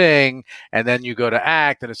go sing and then you go to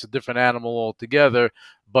act and it's a different animal altogether.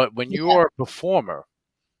 But when you're a performer,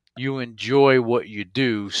 you enjoy what you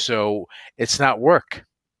do. So it's not work.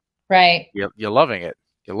 Right. You're loving it.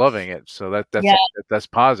 You're loving it. So that's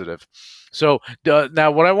positive. So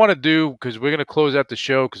now what I want to do, because we're going to close out the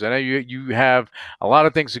show, because I know you have a lot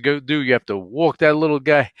of things to go do. You have to walk that little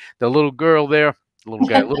guy, the little girl there,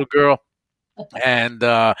 little girl. And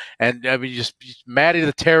just Maddie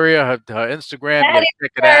the Terrier, her Instagram, you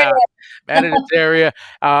check it out. Maddie the Terrier.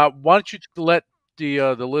 Why don't you let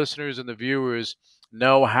the listeners and the viewers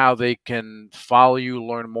know how they can follow you,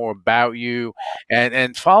 learn more about you,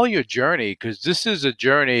 and follow your journey, because this is a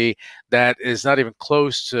journey that is not even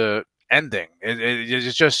close to ending.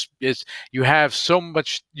 You have so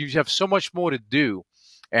much more to do,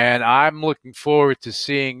 and I'm looking forward to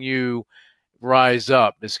seeing you rise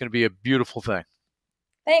up. It's going to be a beautiful thing.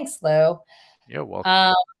 Thanks, Lou. You're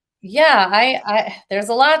welcome. There's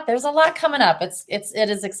a lot coming up. It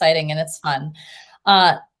is exciting and it's fun.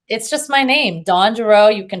 It's just my name, Dawn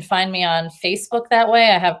Derow. You can find me on Facebook that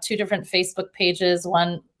way. I have 2 different Facebook pages,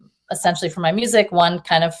 one essentially for my music, one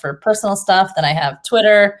kind of for personal stuff. Then I have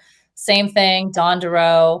Twitter, same thing, Dawn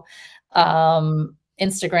Derow.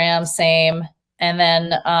 Instagram, same. And then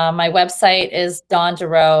my website is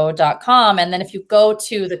dawnderow.com. And then if you go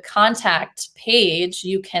to the contact page,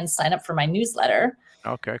 you can sign up for my newsletter.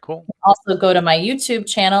 Okay, cool. Also go to my YouTube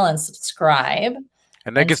channel and subscribe.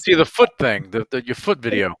 And they can see the foot thing, your foot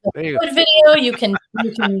video. Foot video. You can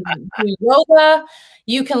do yoga.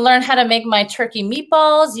 You can learn how to make my turkey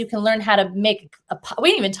meatballs. You can learn how to make we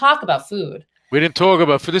didn't even talk about food. We didn't talk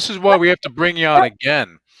about food. This is why we have to bring you on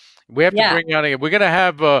again. We have to bring you on again. We're going to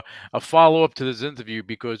have a follow-up to this interview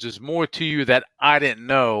because there's more to you that I didn't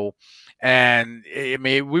know. And I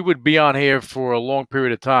mean, we would be on here for a long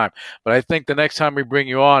period of time. But I think the next time we bring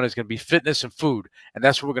you on is going to be fitness and food. And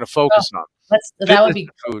that's what we're going to focus on. That would be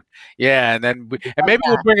food. Yeah. And then maybe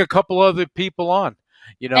we'll bring a couple other people on.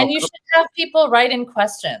 You know, and you should have people write in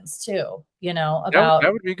questions too, you know, about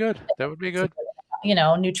that would be good. That would be good. You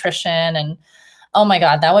know, nutrition and oh my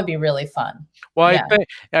God, that would be really fun. Well,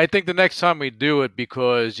 I think the next time we do it,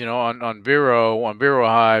 because you know on Vero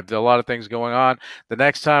Hive, there are a lot of things going on. The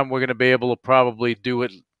next time we're going to be able to probably do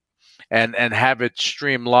it and have it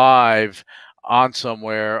stream live on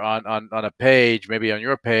somewhere on a page, maybe on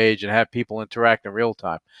your page, and have people interact in real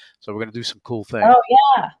time. So we're going to do some cool things. Oh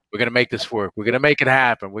yeah. We're going to make this work. We're going to make it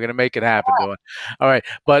happen. We're going to make it happen, Dawn. All right.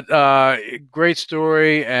 But great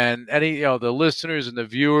story. And the listeners and the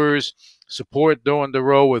viewers support Dawn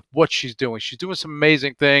Derow with what she's doing. She's doing some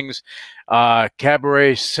amazing things.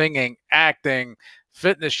 Cabaret, singing, acting,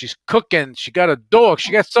 fitness. She's cooking. She got a dog.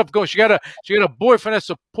 She got stuff going. She got a boyfriend that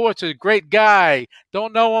supports her. A great guy.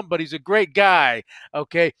 Don't know him, but he's a great guy.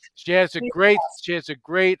 Okay. She has a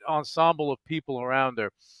great ensemble of people around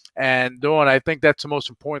her. And Dawn, I think that's the most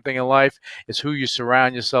important thing in life is who you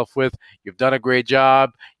surround yourself with. You've done a great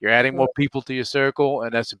job. You're adding more people to your circle,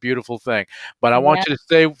 and that's a beautiful thing. But I want you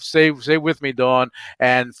to stay with me, Dawn.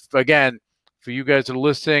 And again, for you guys that are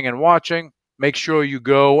listening and watching, make sure you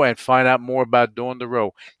go and find out more about Dawn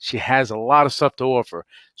Derow. She has a lot of stuff to offer.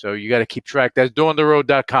 So you got to keep track. That's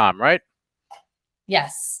dawnderow.com, right?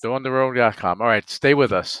 Yes. dawnderow.com. All right, stay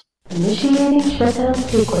with us. Initiating shutdown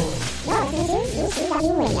sequence.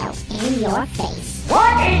 UCW Radio in your face.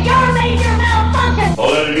 What is your major malfunction? So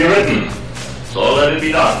let it be written. So let it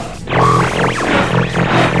be done.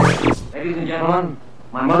 Ladies and gentlemen,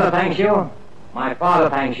 my mother thanks you, my father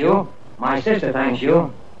thanks you, my sister thanks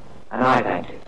you, and I thank you.